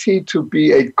ability to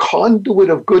be a conduit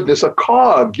of goodness, a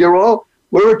cog.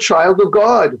 We're a child of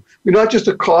God. You're not just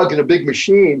a cog in a big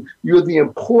machine. You're the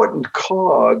important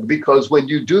cog, because when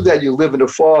you do that, you live in a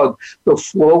fog, the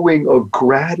flowing of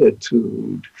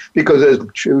gratitude. Because as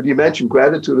Judi mentioned,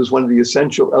 gratitude is one of the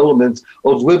essential elements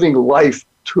of living life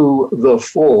to the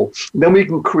full. And then we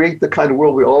can create the kind of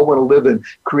world we all want to live in.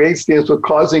 Create stands for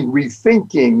causing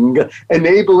rethinking,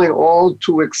 enabling all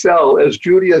to excel, as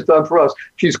Judi has done for us.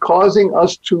 She's causing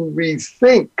us to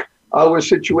rethink our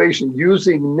situation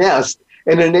using Nest,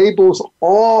 and enables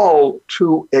all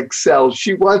to excel.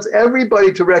 She wants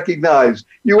everybody to recognize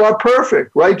you are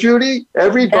perfect, right, Judi?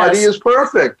 Everybody is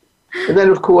perfect. And then,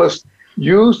 of course,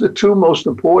 use the 2 most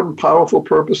important, powerful,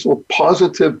 purposeful,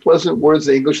 positive, pleasant words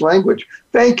in the English language.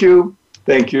 Thank you,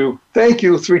 thank you, thank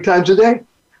you 3 times a day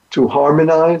to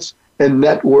harmonize and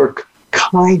network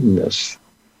kindness.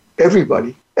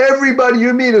 Everybody Everybody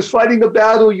you meet is fighting a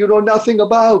battle you know nothing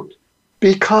about.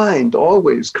 Be kind,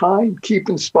 always kind. Keep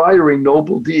inspiring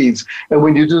noble deeds. And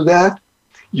when you do that,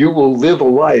 you will live a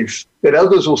life that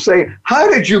others will say, how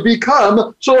did you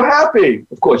become so happy?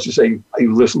 Of course, you say,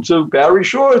 you listen to Barry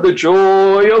Shore, The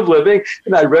Joy of Living,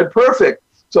 and I read perfect.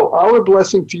 So our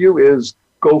blessing to you is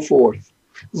go forth.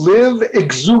 Live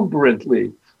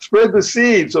exuberantly. Spread the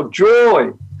seeds of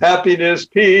joy, happiness,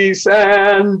 peace,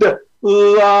 and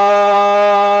love.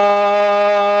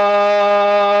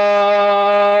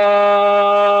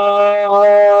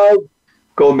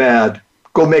 Go mad.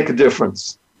 Go make a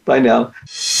difference. Bye now.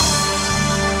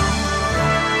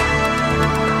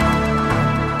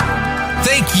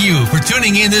 Thank you for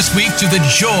tuning in this week to The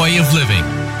Joy of Living.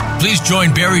 Please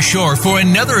join Barry Shore for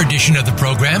another edition of the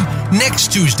program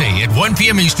next Tuesday at 1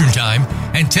 p.m. Eastern Time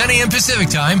and 10 a.m. Pacific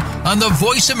Time on the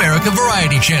Voice America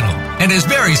Variety Channel. And as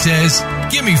Barry says,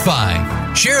 give me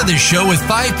 5. Share this show with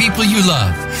 5 people you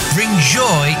love. Bring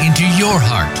joy into your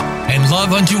heart and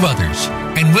love unto others.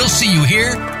 And we'll see you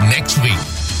here next week.